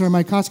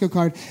Costco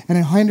card. And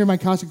I hand her my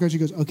Costco card. She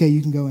goes, okay,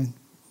 you can go in.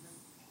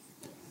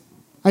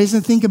 I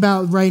just think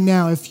about right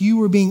now, if you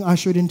were being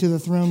ushered into the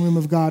throne room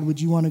of God, would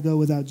you want to go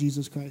without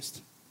Jesus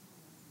Christ?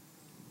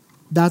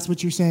 That's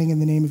what you're saying in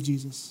the name of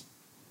Jesus.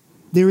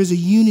 There is a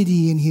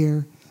unity in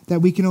here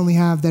that we can only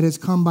have that has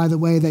come by the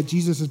way that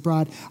Jesus has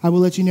brought. I will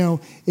let you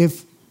know,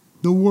 if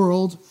the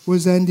world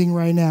was ending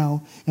right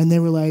now and they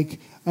were like,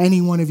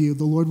 any one of you,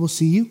 the Lord will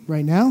see you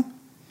right now,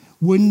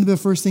 wouldn't the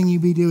first thing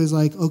you'd be do is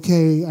like,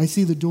 okay, I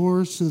see the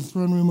doors to the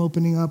throne room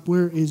opening up.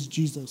 Where is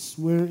Jesus?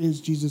 Where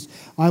is Jesus?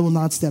 I will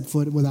not step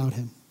foot without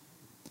him.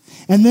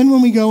 And then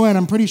when we go in,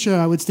 I'm pretty sure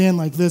I would stand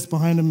like this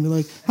behind him and be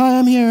like, hi,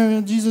 I'm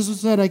here. Jesus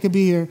said I could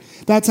be here.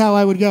 That's how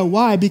I would go.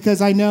 Why?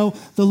 Because I know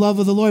the love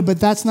of the Lord. But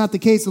that's not the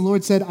case. The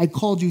Lord said, I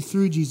called you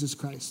through Jesus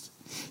Christ.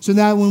 So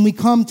now when we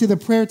come to the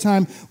prayer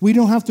time, we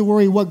don't have to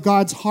worry what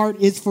God's heart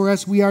is for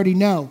us. We already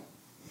know.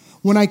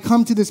 When I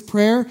come to this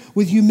prayer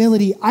with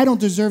humility, I don't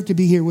deserve to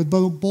be here. With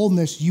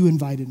boldness, you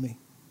invited me.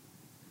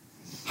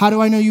 How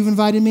do I know you've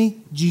invited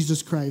me?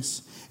 Jesus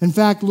Christ. In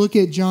fact, look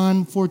at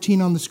John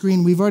 14 on the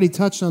screen. We've already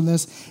touched on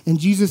this, and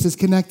Jesus is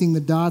connecting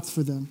the dots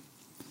for them.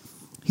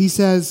 He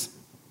says,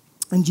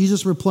 and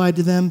Jesus replied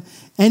to them,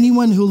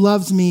 anyone who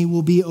loves me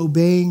will be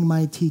obeying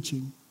my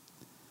teaching.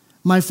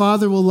 My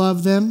Father will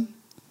love them,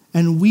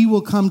 and we will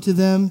come to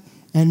them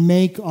and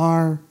make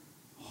our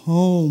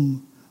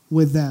home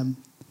with them.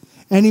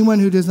 Anyone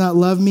who does not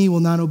love me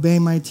will not obey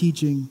my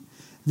teaching.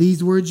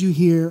 These words you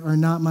hear are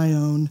not my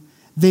own.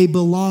 They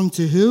belong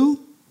to who?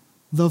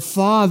 The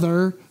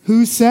Father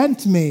who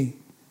sent me.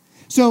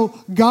 So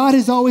God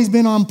has always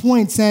been on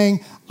point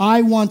saying,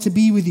 I want to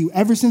be with you.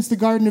 Ever since the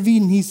Garden of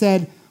Eden, he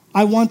said,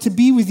 I want to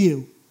be with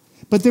you.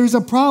 But there's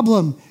a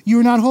problem.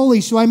 You're not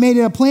holy, so I made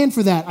a plan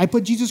for that. I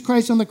put Jesus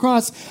Christ on the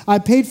cross. I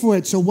paid for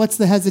it. So what's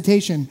the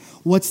hesitation?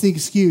 What's the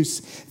excuse?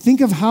 Think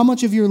of how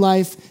much of your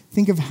life,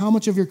 think of how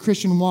much of your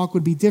Christian walk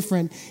would be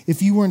different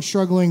if you weren't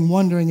struggling,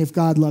 wondering if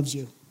God loves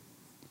you.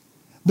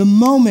 The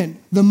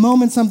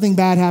moment something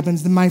bad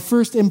happens, then my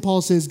first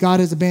impulse is God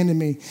has abandoned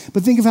me.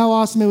 But think of how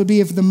awesome it would be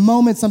if the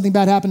moment something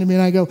bad happened to me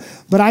and I go,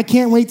 but I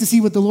can't wait to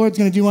see what the Lord's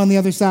going to do on the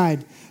other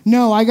side.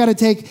 No,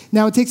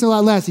 now it takes a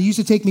lot less. It used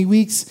to take me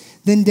weeks,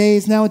 then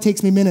days. Now it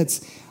takes me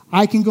minutes.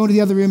 I can go to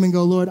the other room and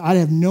go, Lord, I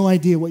have no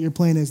idea what your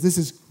plan is. This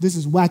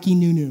is wacky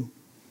new.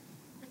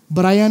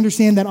 But I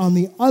understand that on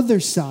the other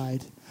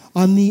side,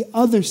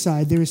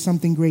 there is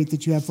something great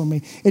that you have for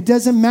me. It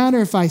doesn't matter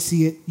if I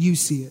see it, you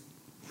see it.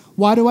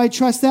 Why do I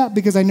trust that?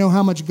 Because I know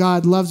how much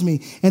God loves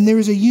me. And there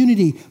is a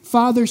unity.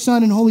 Father,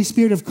 Son, and Holy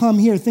Spirit have come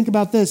here. Think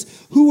about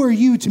this. Who are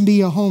you to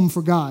be a home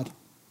for God?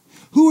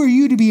 Who are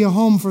you to be a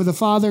home for the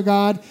Father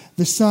God,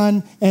 the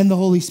Son, and the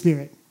Holy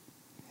Spirit?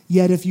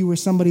 Yet if you were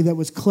somebody that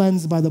was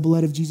cleansed by the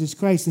blood of Jesus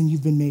Christ, then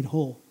you've been made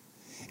whole.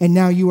 And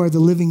now you are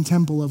the living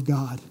temple of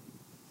God.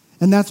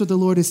 And that's what the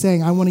Lord is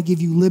saying. I want to give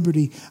you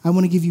liberty. I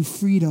want to give you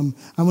freedom.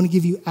 I want to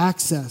give you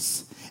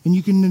access. And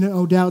you can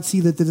no doubt see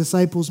that the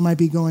disciples might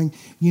be going,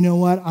 you know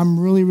what? I'm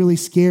really, really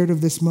scared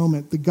of this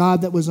moment. The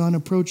God that was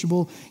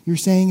unapproachable, you're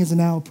saying is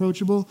now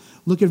approachable.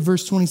 Look at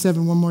verse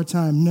 27 one more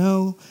time.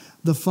 No,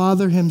 the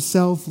Father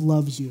himself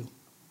loves you.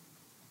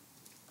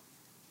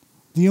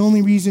 The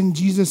only reason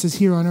Jesus is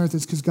here on earth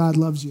is because God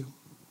loves you.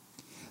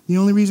 The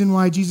only reason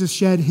why Jesus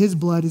shed his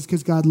blood is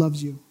because God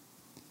loves you.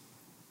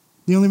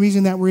 The only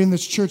reason that we're in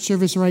this church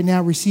service right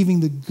now receiving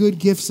the good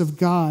gifts of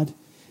God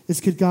is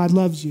because God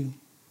loves you.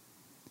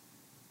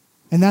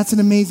 And that's an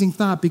amazing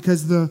thought,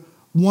 because the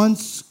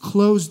once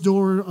closed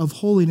door of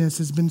holiness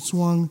has been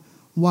swung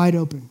wide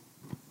open.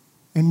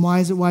 And why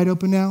is it wide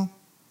open now?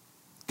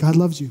 God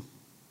loves you.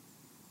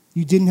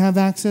 You didn't have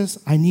access.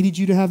 I needed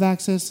you to have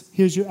access.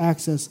 Here's your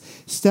access.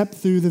 Step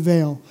through the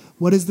veil.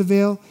 What is the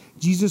veil?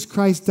 Jesus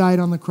Christ died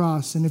on the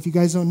cross. And if you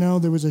guys don't know,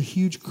 there was a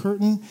huge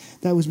curtain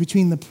that was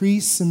between the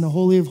priests and the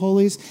Holy of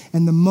Holies.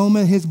 And the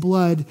moment his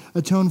blood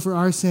atoned for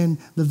our sin,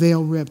 the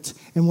veil ripped.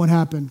 And what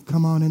happened?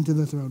 Come on into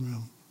the throne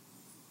room.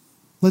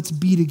 Let's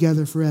be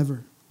together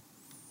forever.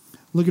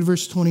 Look at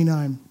verse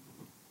 29.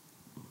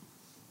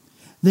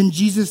 Then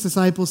Jesus'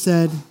 disciples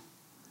said,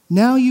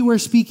 "Now you are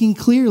speaking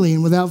clearly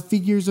and without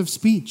figures of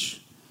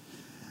speech.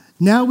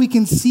 Now we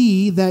can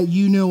see that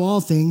you know all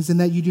things and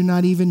that you do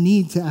not even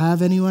need to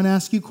have anyone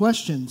ask you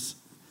questions.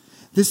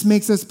 This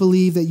makes us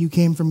believe that you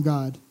came from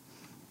God."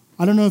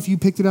 I don't know if you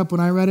picked it up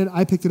when I read it.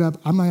 I picked it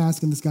up. I'm not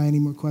asking this guy any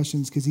more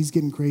questions because he's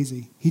getting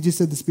crazy. He just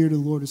said the Spirit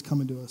of the Lord is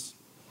coming to us.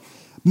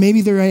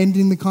 Maybe they're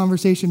ending the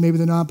conversation, maybe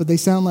they're not, but they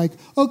sound like,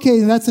 okay,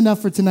 that's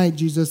enough for tonight,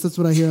 Jesus. That's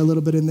what I hear a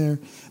little bit in there.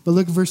 But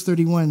look at verse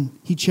 31.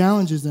 He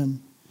challenges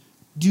them.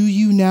 "Do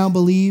you now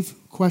believe?" ?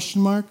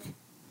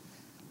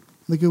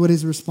 Look at what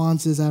his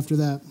response is after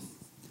that.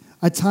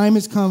 "A time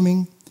is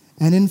coming,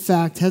 and in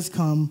fact has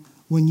come,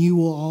 when you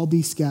will all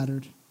be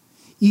scattered,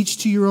 each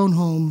to your own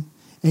home,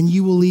 and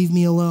you will leave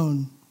me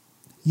alone.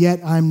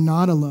 Yet I'm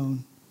not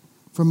alone,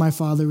 for my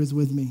Father is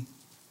with me."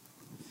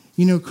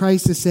 You know,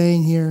 Christ is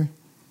saying here,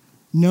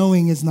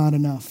 knowing is not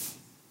enough.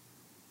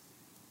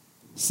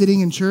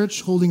 Sitting in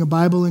church, holding a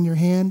Bible in your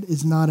hand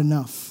is not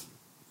enough.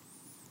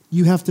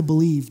 You have to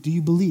believe. Do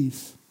you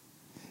believe?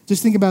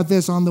 Just think about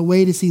this. On the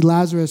way to see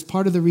Lazarus,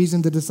 part of the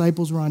reason the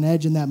disciples were on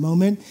edge in that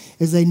moment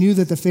is they knew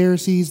that the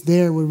Pharisees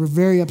there were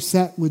very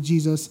upset with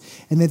Jesus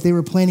and that they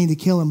were planning to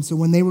kill him. So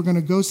when they were going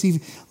to go see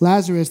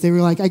Lazarus, they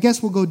were like, "I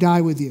guess we'll go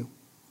die with you."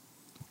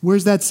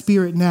 Where's that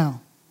spirit now?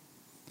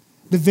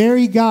 The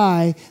very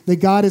guy that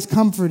God is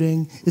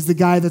comforting is the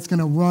guy that's going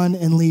to run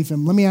and leave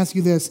him. Let me ask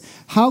you this.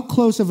 How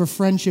close of a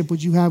friendship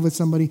would you have with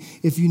somebody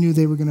if you knew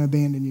they were going to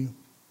abandon you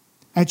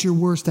at your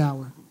worst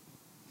hour?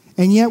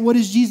 And yet, what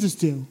does Jesus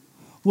do?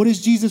 What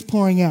is Jesus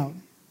pouring out?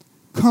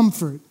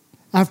 Comfort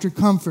after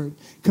comfort,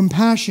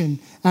 compassion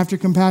after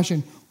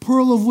compassion,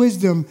 pearl of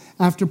wisdom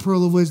after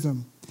pearl of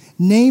wisdom.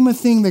 Name a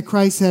thing that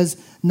Christ has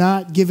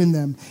not given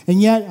them.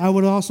 And yet, I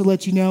would also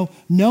let you know,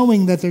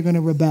 knowing that they're going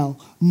to rebel,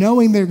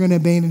 knowing they're going to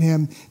abandon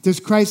him, does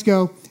Christ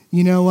go,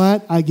 "You know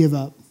what? I give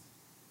up.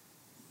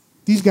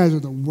 These guys are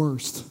the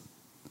worst.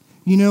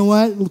 You know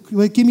what?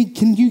 Like, can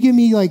you give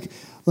me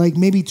like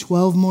maybe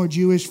 12 more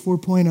Jewish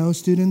 4.0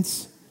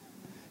 students?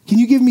 Can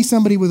you give me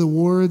somebody with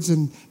awards?"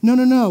 And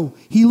no.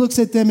 He looks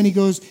at them and he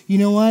goes, "You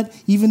know what?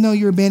 Even though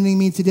you're abandoning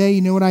me today,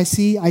 you know what I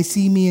see? I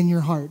see me in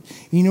your heart.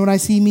 And you know what I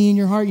see me in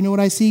your heart? You know what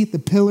I see? The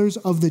pillars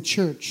of the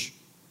church.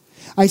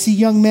 I see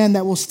young men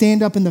that will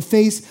stand up in the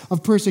face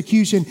of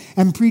persecution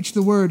and preach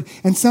the word.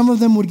 And some of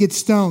them would get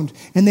stoned.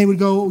 And they would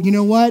go, "You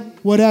know what?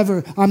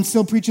 Whatever. I'm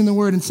still preaching the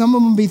word." And some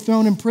of them would be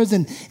thrown in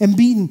prison and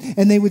beaten.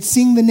 And they would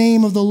sing the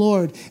name of the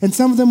Lord. And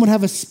some of them would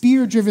have a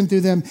spear driven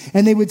through them.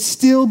 And they would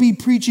still be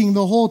preaching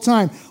the whole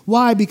time.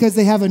 Why? Because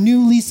they have a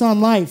new lease on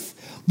life.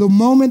 The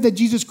moment that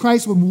Jesus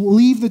Christ would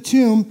leave the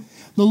tomb,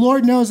 the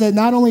Lord knows that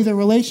not only their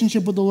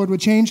relationship with the Lord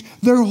would change,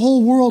 their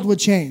whole world would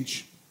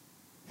change.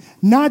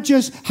 Not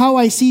just how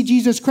I see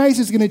Jesus Christ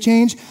is going to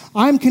change.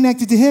 I'm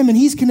connected to him and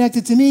he's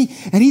connected to me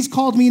and he's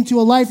called me into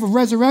a life of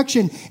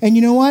resurrection. And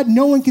you know what?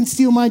 No one can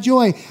steal my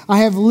joy. I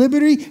have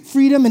liberty,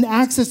 freedom, and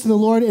access to the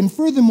Lord. And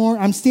furthermore,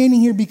 I'm standing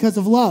here because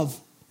of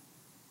love.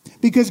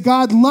 Because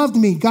God loved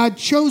me. God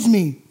chose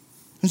me.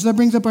 And so that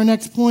brings up our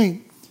next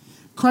point.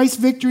 Christ's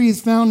victory is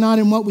found not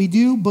in what we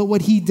do, but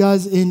what he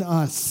does in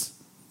us.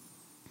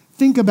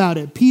 Think about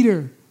it.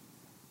 Peter,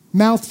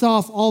 mouths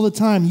off all the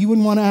time. You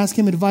wouldn't want to ask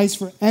him advice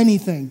for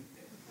anything.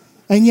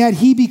 And yet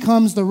he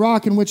becomes the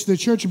rock in which the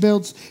church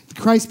builds,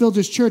 Christ builds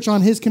his church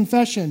on his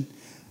confession.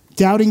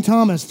 Doubting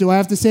Thomas, do I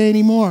have to say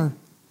any more?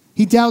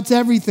 He doubts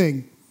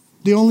everything.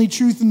 The only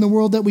truth in the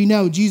world that we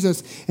know,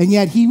 Jesus. And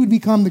yet he would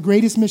become the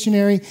greatest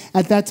missionary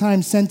at that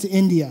time sent to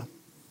India.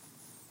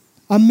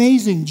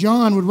 Amazing.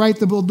 John would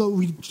write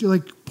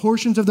the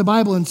portions of the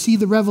Bible and see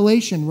the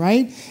revelation,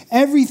 right?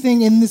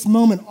 Everything in this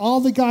moment, all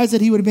the guys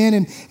that he would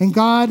abandon, and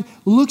God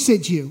looks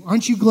at you.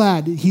 Aren't you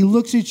glad? He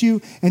looks at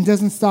you and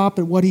doesn't stop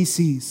at what he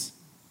sees.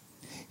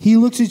 He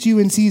looks at you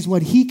and sees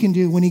what he can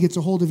do when he gets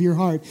a hold of your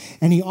heart.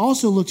 And he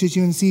also looks at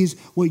you and sees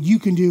what you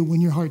can do when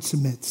your heart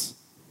submits.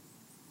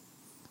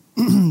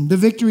 The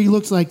victory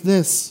looks like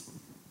this.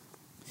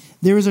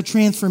 There is a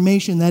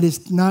transformation that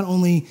is not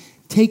only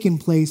taken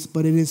place,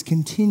 but it is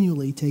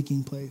continually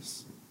taking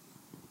place.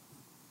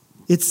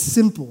 It's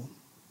simple.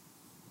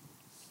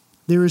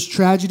 There is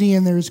tragedy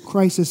and there is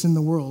crisis in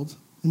the world.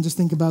 And just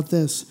think about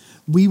this.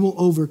 We will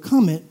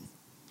overcome it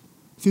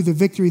through the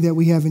victory that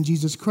we have in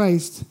Jesus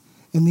Christ.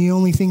 And the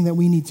only thing that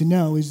we need to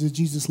know is that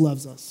Jesus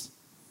loves us.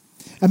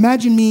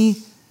 Imagine me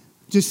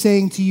just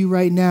saying to you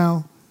right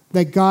now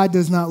that God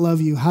does not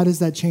love you. How does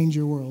that change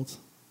your world?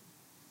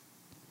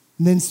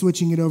 And then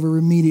switching it over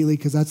immediately,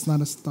 because that's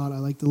not a thought I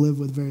like to live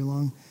with very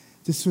long.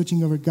 Just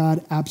switching over,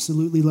 God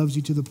absolutely loves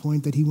you to the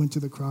point that he went to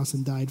the cross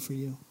and died for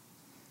you.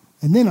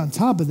 And then on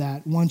top of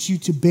that, wants you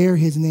to bear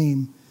his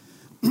name.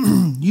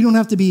 You don't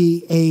have to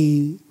be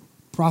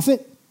a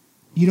prophet.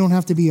 You don't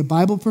have to be a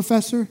Bible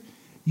professor.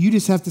 You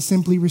just have to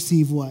simply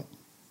receive what?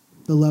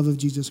 The love of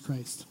Jesus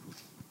Christ.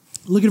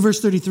 Look at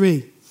verse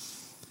 33.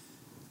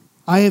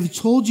 I have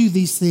told you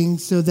these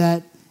things so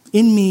that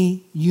in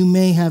me you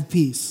may have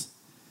peace.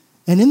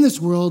 And in this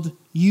world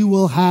you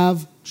will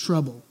have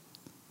trouble.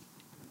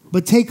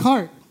 But take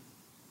heart.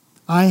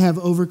 I have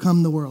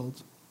overcome the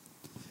world.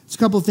 There's a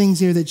couple things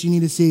here that you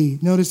need to see.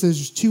 Notice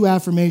there's 2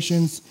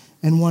 affirmations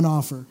and 1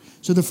 offer.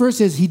 So the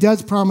first is he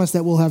does promise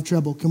that we'll have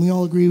trouble. Can we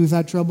all agree we've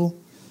had trouble?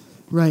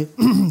 Right.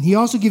 He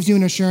also gives you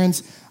an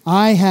assurance,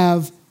 I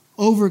have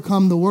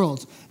overcome the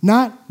world.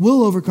 Not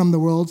will overcome the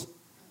world,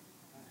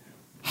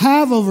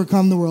 have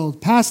overcome the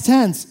world. Past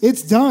tense,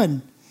 it's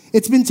done.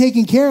 It's been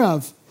taken care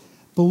of.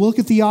 But look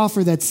at the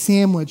offer that's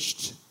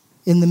sandwiched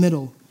in the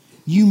middle.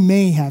 You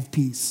may have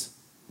peace.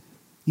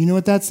 You know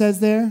what that says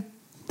there?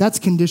 That's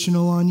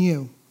conditional on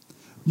you.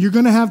 You're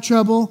going to have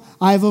trouble.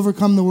 I've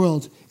overcome the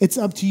world. It's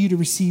up to you to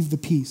receive the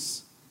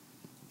peace.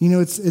 You know,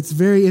 it's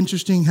very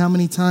interesting how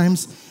many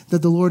times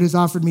that the Lord has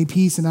offered me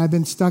peace and I've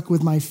been stuck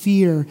with my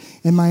fear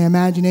and my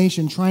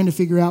imagination trying to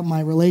figure out my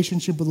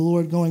relationship with the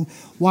Lord going,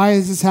 why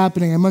is this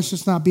happening? I must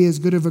just not be as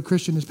good of a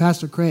Christian as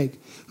Pastor Craig,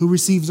 who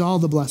receives all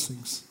the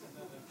blessings.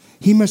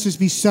 He must just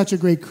be such a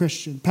great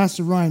Christian.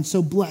 Pastor Ryan,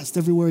 so blessed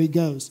everywhere he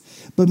goes.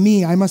 But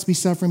me, I must be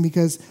suffering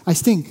because I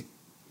stink.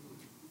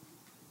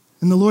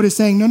 And the Lord is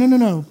saying,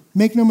 no.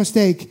 Make no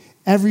mistake.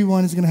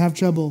 Everyone is going to have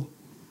trouble.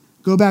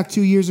 Go back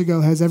 2 years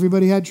ago. Has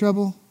everybody had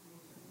trouble?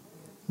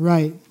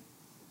 Right.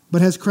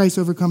 But has Christ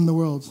overcome the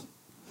world?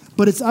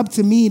 But it's up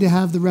to me to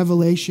have the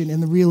revelation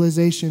and the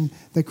realization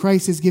that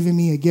Christ has given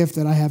me a gift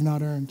that I have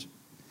not earned.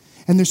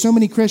 And there's so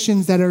many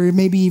Christians that are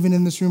maybe even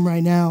in this room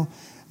right now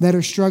that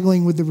are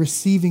struggling with the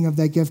receiving of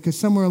that gift because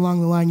somewhere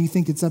along the line you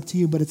think it's up to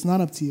you, but it's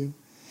not up to you.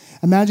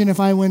 Imagine if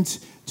I went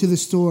to the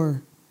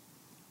store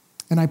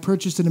and I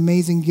purchased an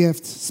amazing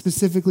gift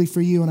specifically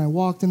for you, and I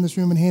walked in this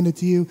room and handed it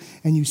to you,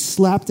 and you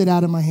slapped it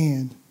out of my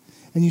hand.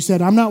 And you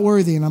said, I'm not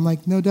worthy. And I'm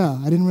like, no, duh.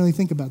 I didn't really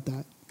think about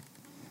that.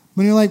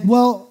 When you're like,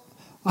 well,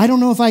 I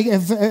don't know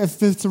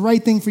if it's the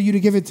right thing for you to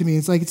give it to me.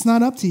 It's like, it's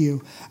not up to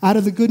you. Out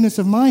of the goodness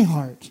of my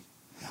heart,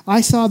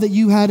 I saw that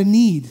you had a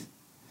need.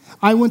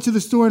 I went to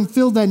the store and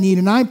filled that need,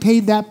 and I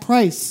paid that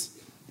price.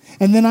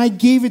 And then I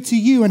gave it to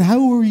you, and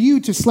how were you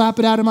to slap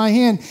it out of my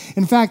hand?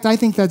 In fact, I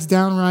think that's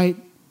downright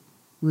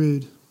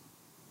rude.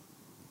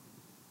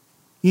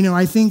 You know,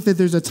 I think that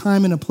there's a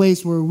time and a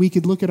place where we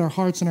could look at our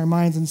hearts and our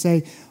minds and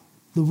say,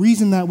 the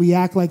reason that we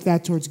act like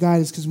that towards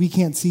God is because we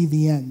can't see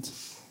the end.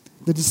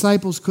 The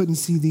disciples couldn't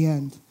see the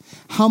end.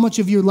 How much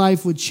of your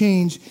life would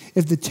change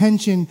if the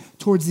tension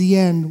towards the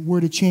end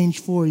were to change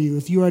for you,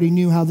 if you already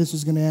knew how this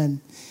was going to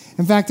end?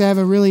 In fact, I have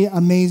a really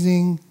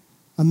amazing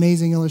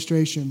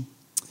illustration.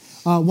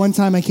 One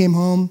time I came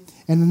home,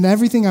 and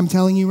everything I'm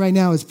telling you right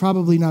now is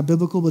probably not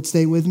biblical, but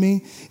stay with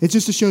me. It's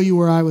just to show you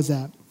where I was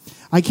at.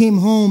 I came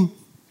home,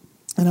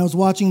 and I was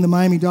watching the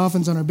Miami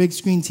Dolphins on our big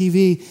screen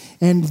TV,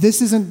 and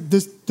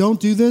don't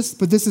do this,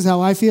 but this is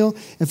how I feel.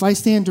 If I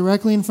stand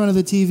directly in front of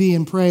the TV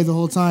and pray the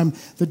whole time,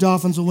 the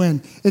Dolphins will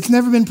win. It's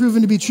never been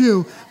proven to be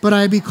true, but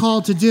I'd be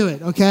called to do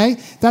it, okay?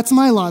 That's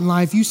my lot in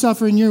life. You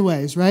suffer in your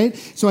ways, right?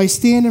 So I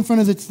stand in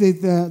front of the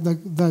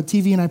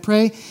TV and I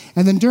pray,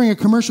 and then during a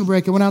commercial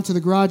break, I went out to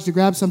the garage to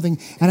grab something,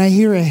 and I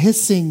hear a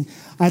hissing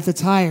at the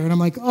tire, and I'm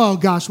like, oh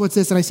gosh, what's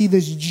this? And I see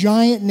this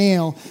giant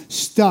nail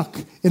stuck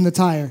in the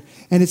tire,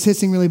 and it's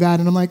hissing really bad,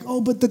 and I'm like,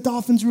 oh, but the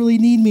Dolphins really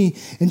need me.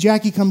 And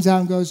Jackie comes out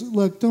and goes,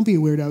 look, don't be a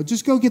weirdo.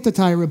 Just go get the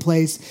tire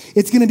replaced.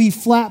 It's going to be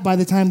flat by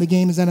the time the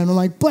game is ended. And I'm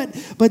like, but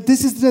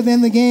this is the end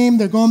of the game.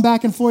 They're going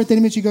back and forth.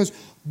 Then she goes,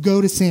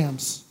 go to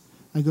Sam's.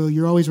 I go,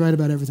 you're always right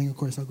about everything. Of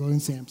course, I'll go in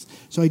Sam's.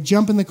 So I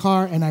jump in the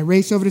car, and I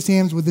race over to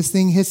Sam's with this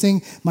thing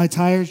hissing. My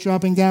tire's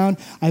dropping down.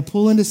 I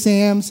pull into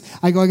Sam's.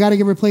 I go, I got to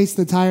get replaced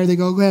the tire. They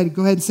go ahead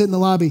and sit in the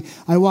lobby.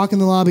 I walk in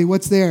the lobby.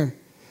 What's there?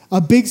 A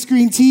big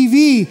screen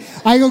TV.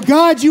 I go,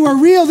 God, you are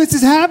real. This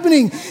is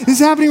happening. This is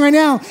happening right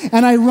now.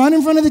 And I run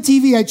in front of the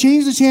TV. I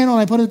change the channel,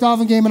 and I put a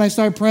Dolphin game, and I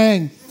start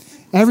praying.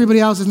 Everybody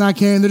else is not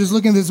caring. They're just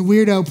looking at this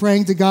weirdo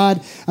praying to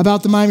God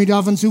about the Miami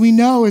Dolphins, who we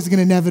know is going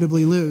to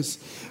inevitably lose,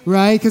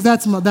 right? Because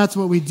that's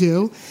what we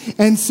do.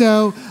 And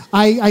so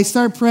I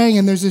start praying,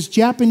 and there's this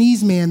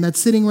Japanese man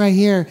that's sitting right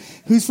here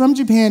who's from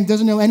Japan,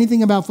 doesn't know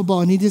anything about football.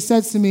 And he just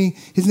says to me,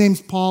 his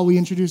name's Paul. We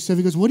introduced him.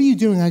 He goes, what are you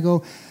doing? I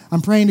go,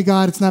 I'm praying to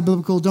God. It's not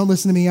biblical. Don't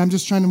listen to me. I'm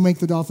just trying to make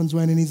the Dolphins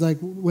win. And he's like,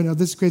 well,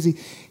 this is crazy.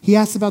 He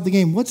asks about the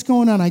game. What's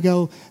going on? I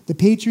go, the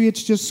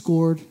Patriots just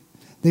scored.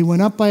 They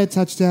went up by a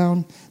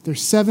touchdown.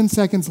 There's 7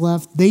 seconds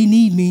left. They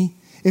need me.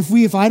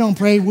 If I don't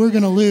pray, we're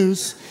going to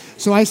lose.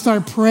 So I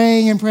start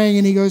praying and praying,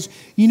 and he goes,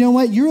 you know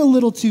what? You're a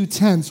little too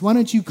tense. Why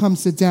don't you come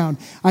sit down?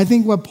 I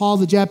think what Paul,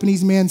 the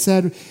Japanese man,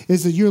 said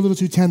is that you're a little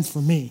too tense for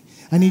me.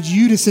 I need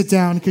you to sit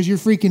down because you're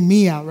freaking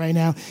me out right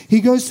now.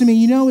 He goes to me,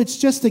 you know, it's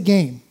just a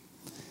game.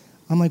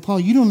 I'm like, Paul,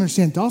 you don't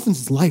understand.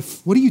 Dolphins is life.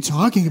 What are you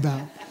talking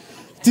about?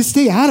 Just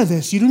stay out of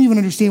this. You don't even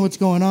understand what's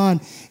going on.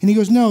 And he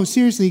goes, no,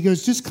 seriously. He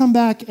goes, just come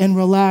back and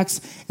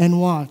relax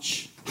and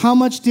watch. How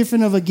much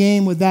different of a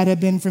game would that have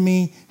been for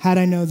me had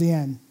I known the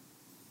end?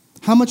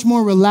 How much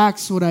more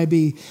relaxed would I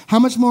be? How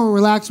much more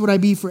relaxed would I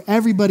be for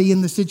everybody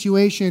in the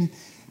situation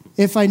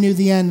if I knew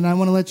the end? And I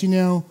want to let you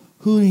know,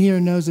 who here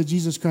knows that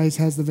Jesus Christ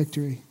has the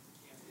victory?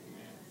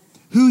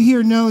 Who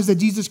here knows that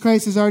Jesus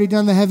Christ has already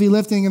done the heavy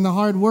lifting and the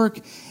hard work,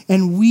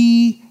 and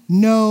we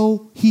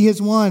know he has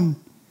won?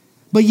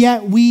 But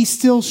yet we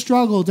still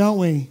struggle, don't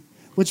we?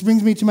 Which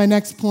brings me to my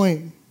next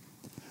point.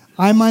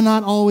 I might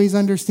not always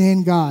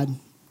understand God,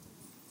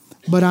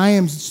 but I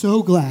am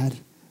so glad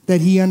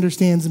that he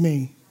understands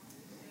me.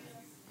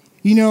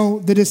 You know,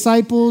 the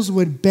disciples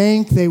would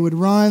bank, they would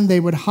run, they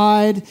would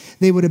hide,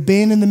 they would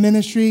abandon the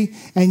ministry,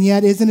 and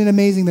yet isn't it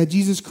amazing that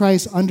Jesus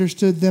Christ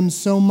understood them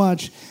so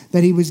much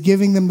that he was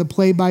giving them the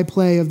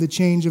play-by-play of the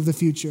change of the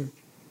future.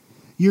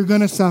 You're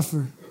going to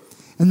suffer.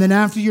 And then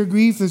after your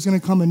grief, there's going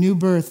to come a new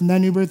birth, and that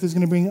new birth is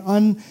going to bring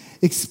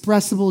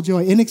inexpressible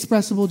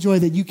joy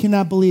that you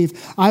cannot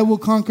believe. I will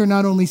conquer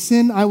not only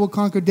sin, I will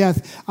conquer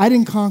death. I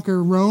didn't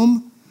conquer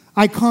Rome.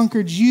 I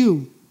conquered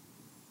you.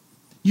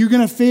 You're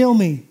going to fail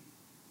me.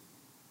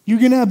 You're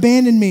going to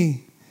abandon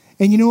me.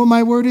 And you know what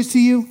my word is to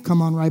you?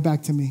 Come on right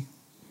back to me.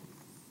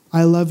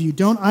 I love you.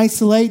 Don't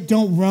isolate.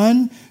 Don't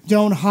run.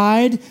 Don't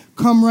hide.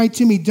 Come right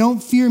to me.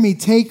 Don't fear me.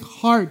 Take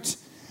heart.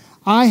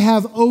 I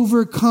have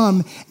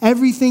overcome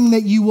everything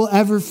that you will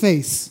ever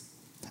face.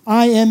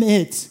 I am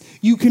it.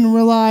 You can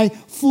rely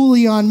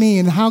fully on me.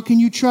 And how can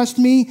you trust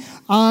me?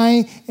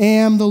 I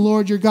am the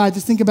Lord your God.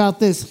 Just think about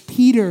this.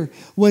 Peter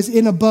was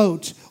in a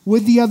boat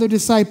with the other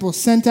disciples,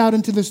 sent out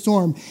into the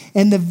storm.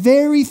 And the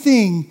very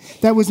thing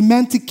that was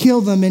meant to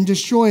kill them and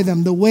destroy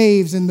them, the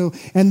waves and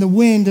the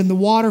wind and the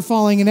water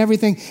falling and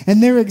everything,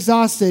 and they're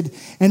exhausted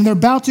and they're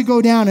about to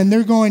go down and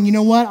they're going, you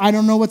know what? I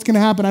don't know what's going to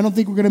happen. I don't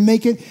think we're going to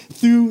make it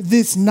through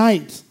this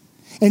night.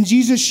 And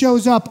Jesus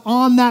shows up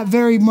on that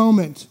very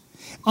moment,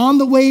 on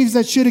the waves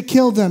that should have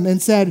killed them,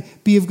 and said,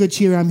 be of good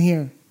cheer, I'm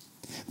here.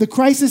 The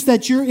crisis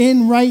that you're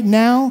in right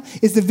now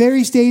is the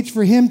very stage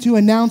for him to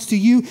announce to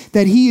you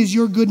that he is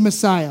your good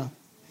Messiah.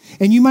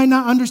 And you might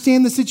not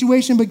understand the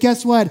situation, but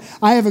guess what?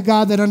 I have a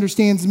God that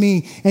understands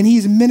me, and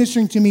he's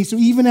ministering to me. So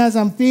even as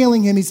I'm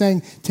failing him, he's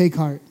saying, take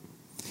heart.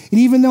 And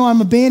even though I'm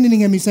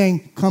abandoning him, he's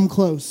saying, come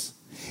close.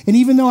 And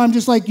even though I'm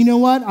just like, you know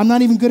what? I'm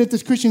not even good at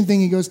this Christian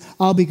thing. He goes,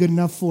 I'll be good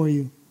enough for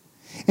you.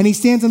 And he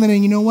stands on that,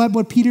 and you know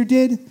what Peter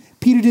did?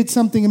 Peter did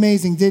something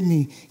amazing, didn't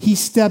he? He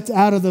stepped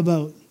out of the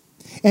boat.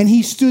 And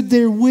he stood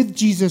there with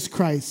Jesus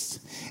Christ.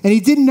 And he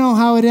didn't know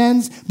how it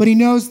ends, but he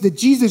knows that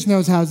Jesus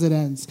knows how it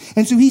ends.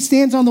 And so he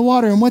stands on the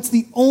water. And what's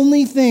the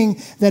only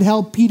thing that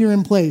held Peter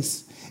in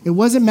place? It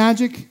wasn't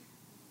magic.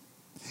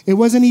 It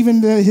wasn't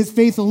even his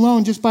faith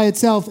alone just by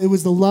itself. It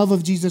was the love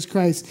of Jesus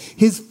Christ.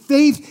 His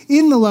faith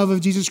in the love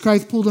of Jesus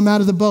Christ pulled him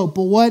out of the boat.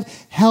 But what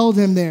held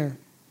him there?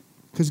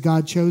 Because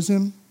God chose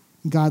him.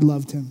 God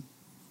loved him.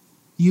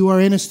 You are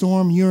in a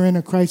storm. You're in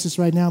a crisis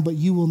right now, but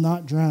you will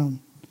not drown,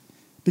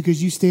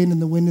 because you stand in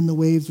the wind and the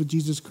waves with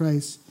Jesus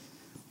Christ.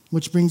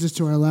 Which brings us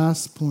to our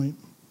last point.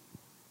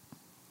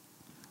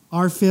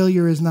 Our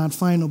failure is not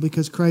final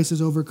because Christ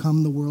has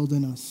overcome the world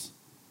in us.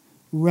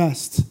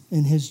 Rest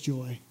in his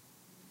joy.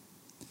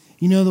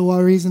 You know,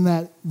 the reason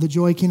that the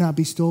joy cannot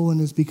be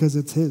stolen is because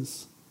it's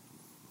his.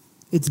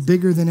 It's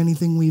bigger than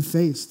anything we've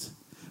faced.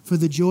 For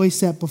the joy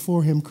set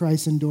before him,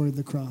 Christ endured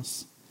the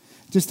cross.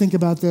 Just think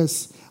about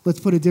this. Let's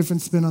put a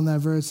different spin on that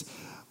verse.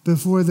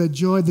 Before the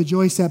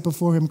joy set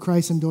before him,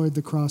 Christ endured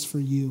the cross for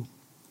you.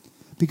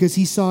 Because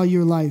he saw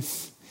your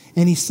life,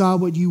 and he saw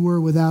what you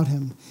were without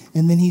him,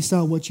 and then he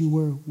saw what you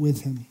were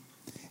with him.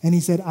 And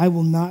he said, I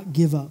will not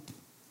give up.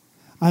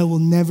 I will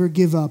never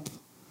give up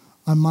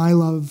on my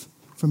love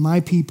for my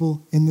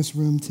people in this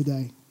room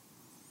today.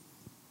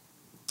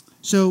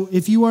 So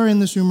if you are in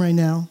this room right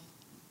now,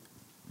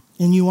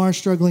 and you are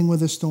struggling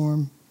with a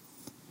storm,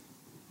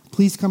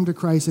 please come to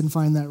Christ and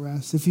find that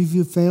rest. If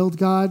you've failed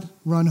God,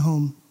 run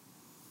home.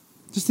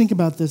 Just think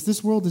about this.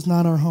 This world is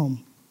not our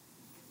home.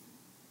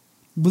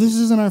 But this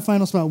isn't our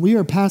final spot. We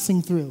are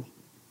passing through.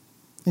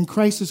 And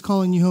Christ is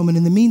calling you home. And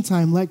in the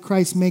meantime, let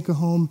Christ make a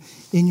home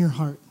in your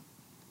heart.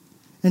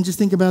 And just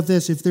think about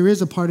this. If there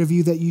is a part of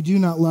you that you do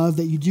not love,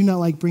 that you do not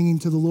like bringing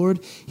to the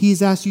Lord,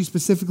 he's asked you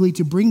specifically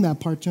to bring that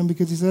part to him,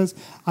 because he says,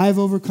 I've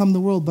overcome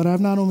the world. But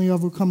I've not only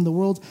overcome the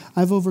world,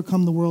 I've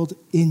overcome the world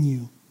in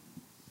you.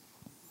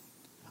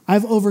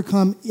 I've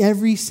overcome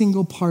every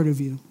single part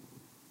of you.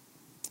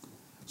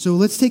 So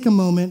let's take a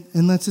moment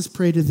and let's just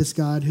pray to this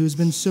God who has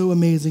been so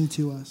amazing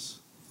to us.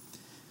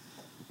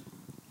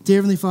 Dear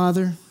Heavenly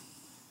Father,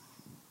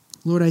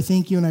 Lord, I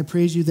thank you and I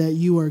praise you that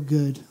you are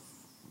good.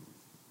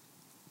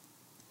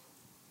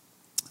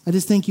 I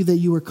just thank you that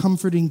you are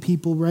comforting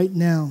people right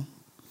now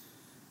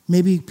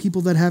Maybe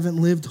people that haven't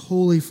lived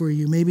wholly for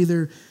you. Maybe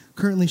they're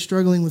currently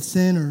struggling with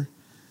sin, or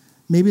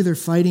maybe they're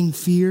fighting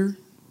fear.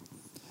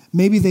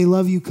 Maybe they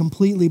love you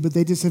completely, but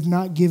they just have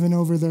not given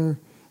over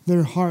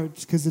their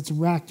hearts because it's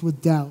racked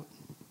with doubt.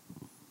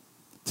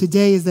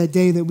 Today is that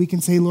day that we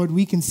can say, Lord,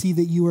 we can see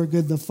that you are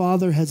good. The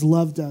Father has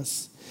loved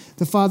us.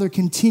 The Father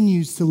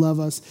continues to love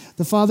us.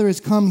 The Father has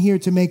come here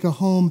to make a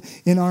home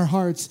in our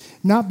hearts,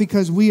 not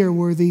because we are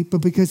worthy,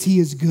 but because he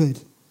is good.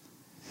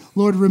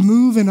 Lord,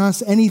 remove in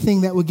us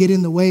anything that would get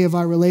in the way of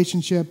our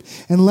relationship,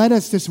 and let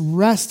us just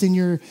rest in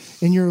your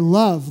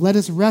love. Let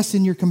us rest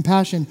in your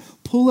compassion.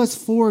 Pull us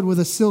forward with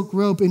a silk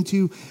rope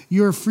into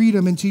your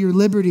freedom, into your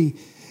liberty,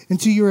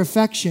 into your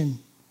affection.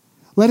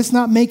 Let us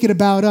not make it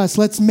about us.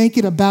 Let's make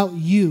it about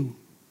you.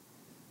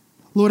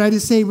 Lord, I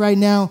just say right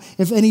now,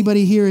 if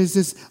anybody here has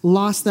just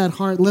lost that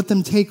heart, let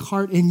them take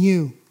heart in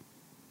you.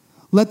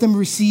 Let them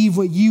receive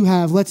what you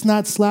have. Let's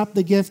not slap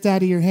the gift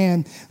out of your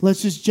hand.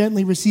 Let's just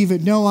gently receive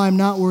it. No, I'm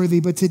not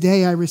worthy, but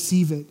today I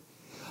receive it.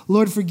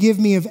 Lord, forgive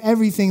me of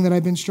everything that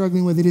I've been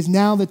struggling with. It is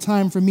now the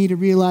time for me to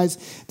realize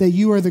that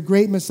you are the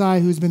great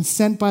Messiah who's been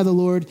sent by the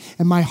Lord,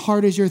 and my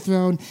heart is your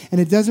throne,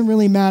 and it doesn't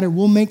really matter.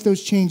 We'll make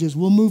those changes.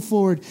 We'll move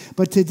forward,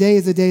 but today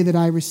is the day that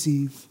I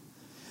receive.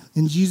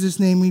 In Jesus'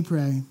 name we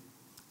pray.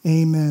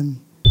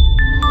 Amen.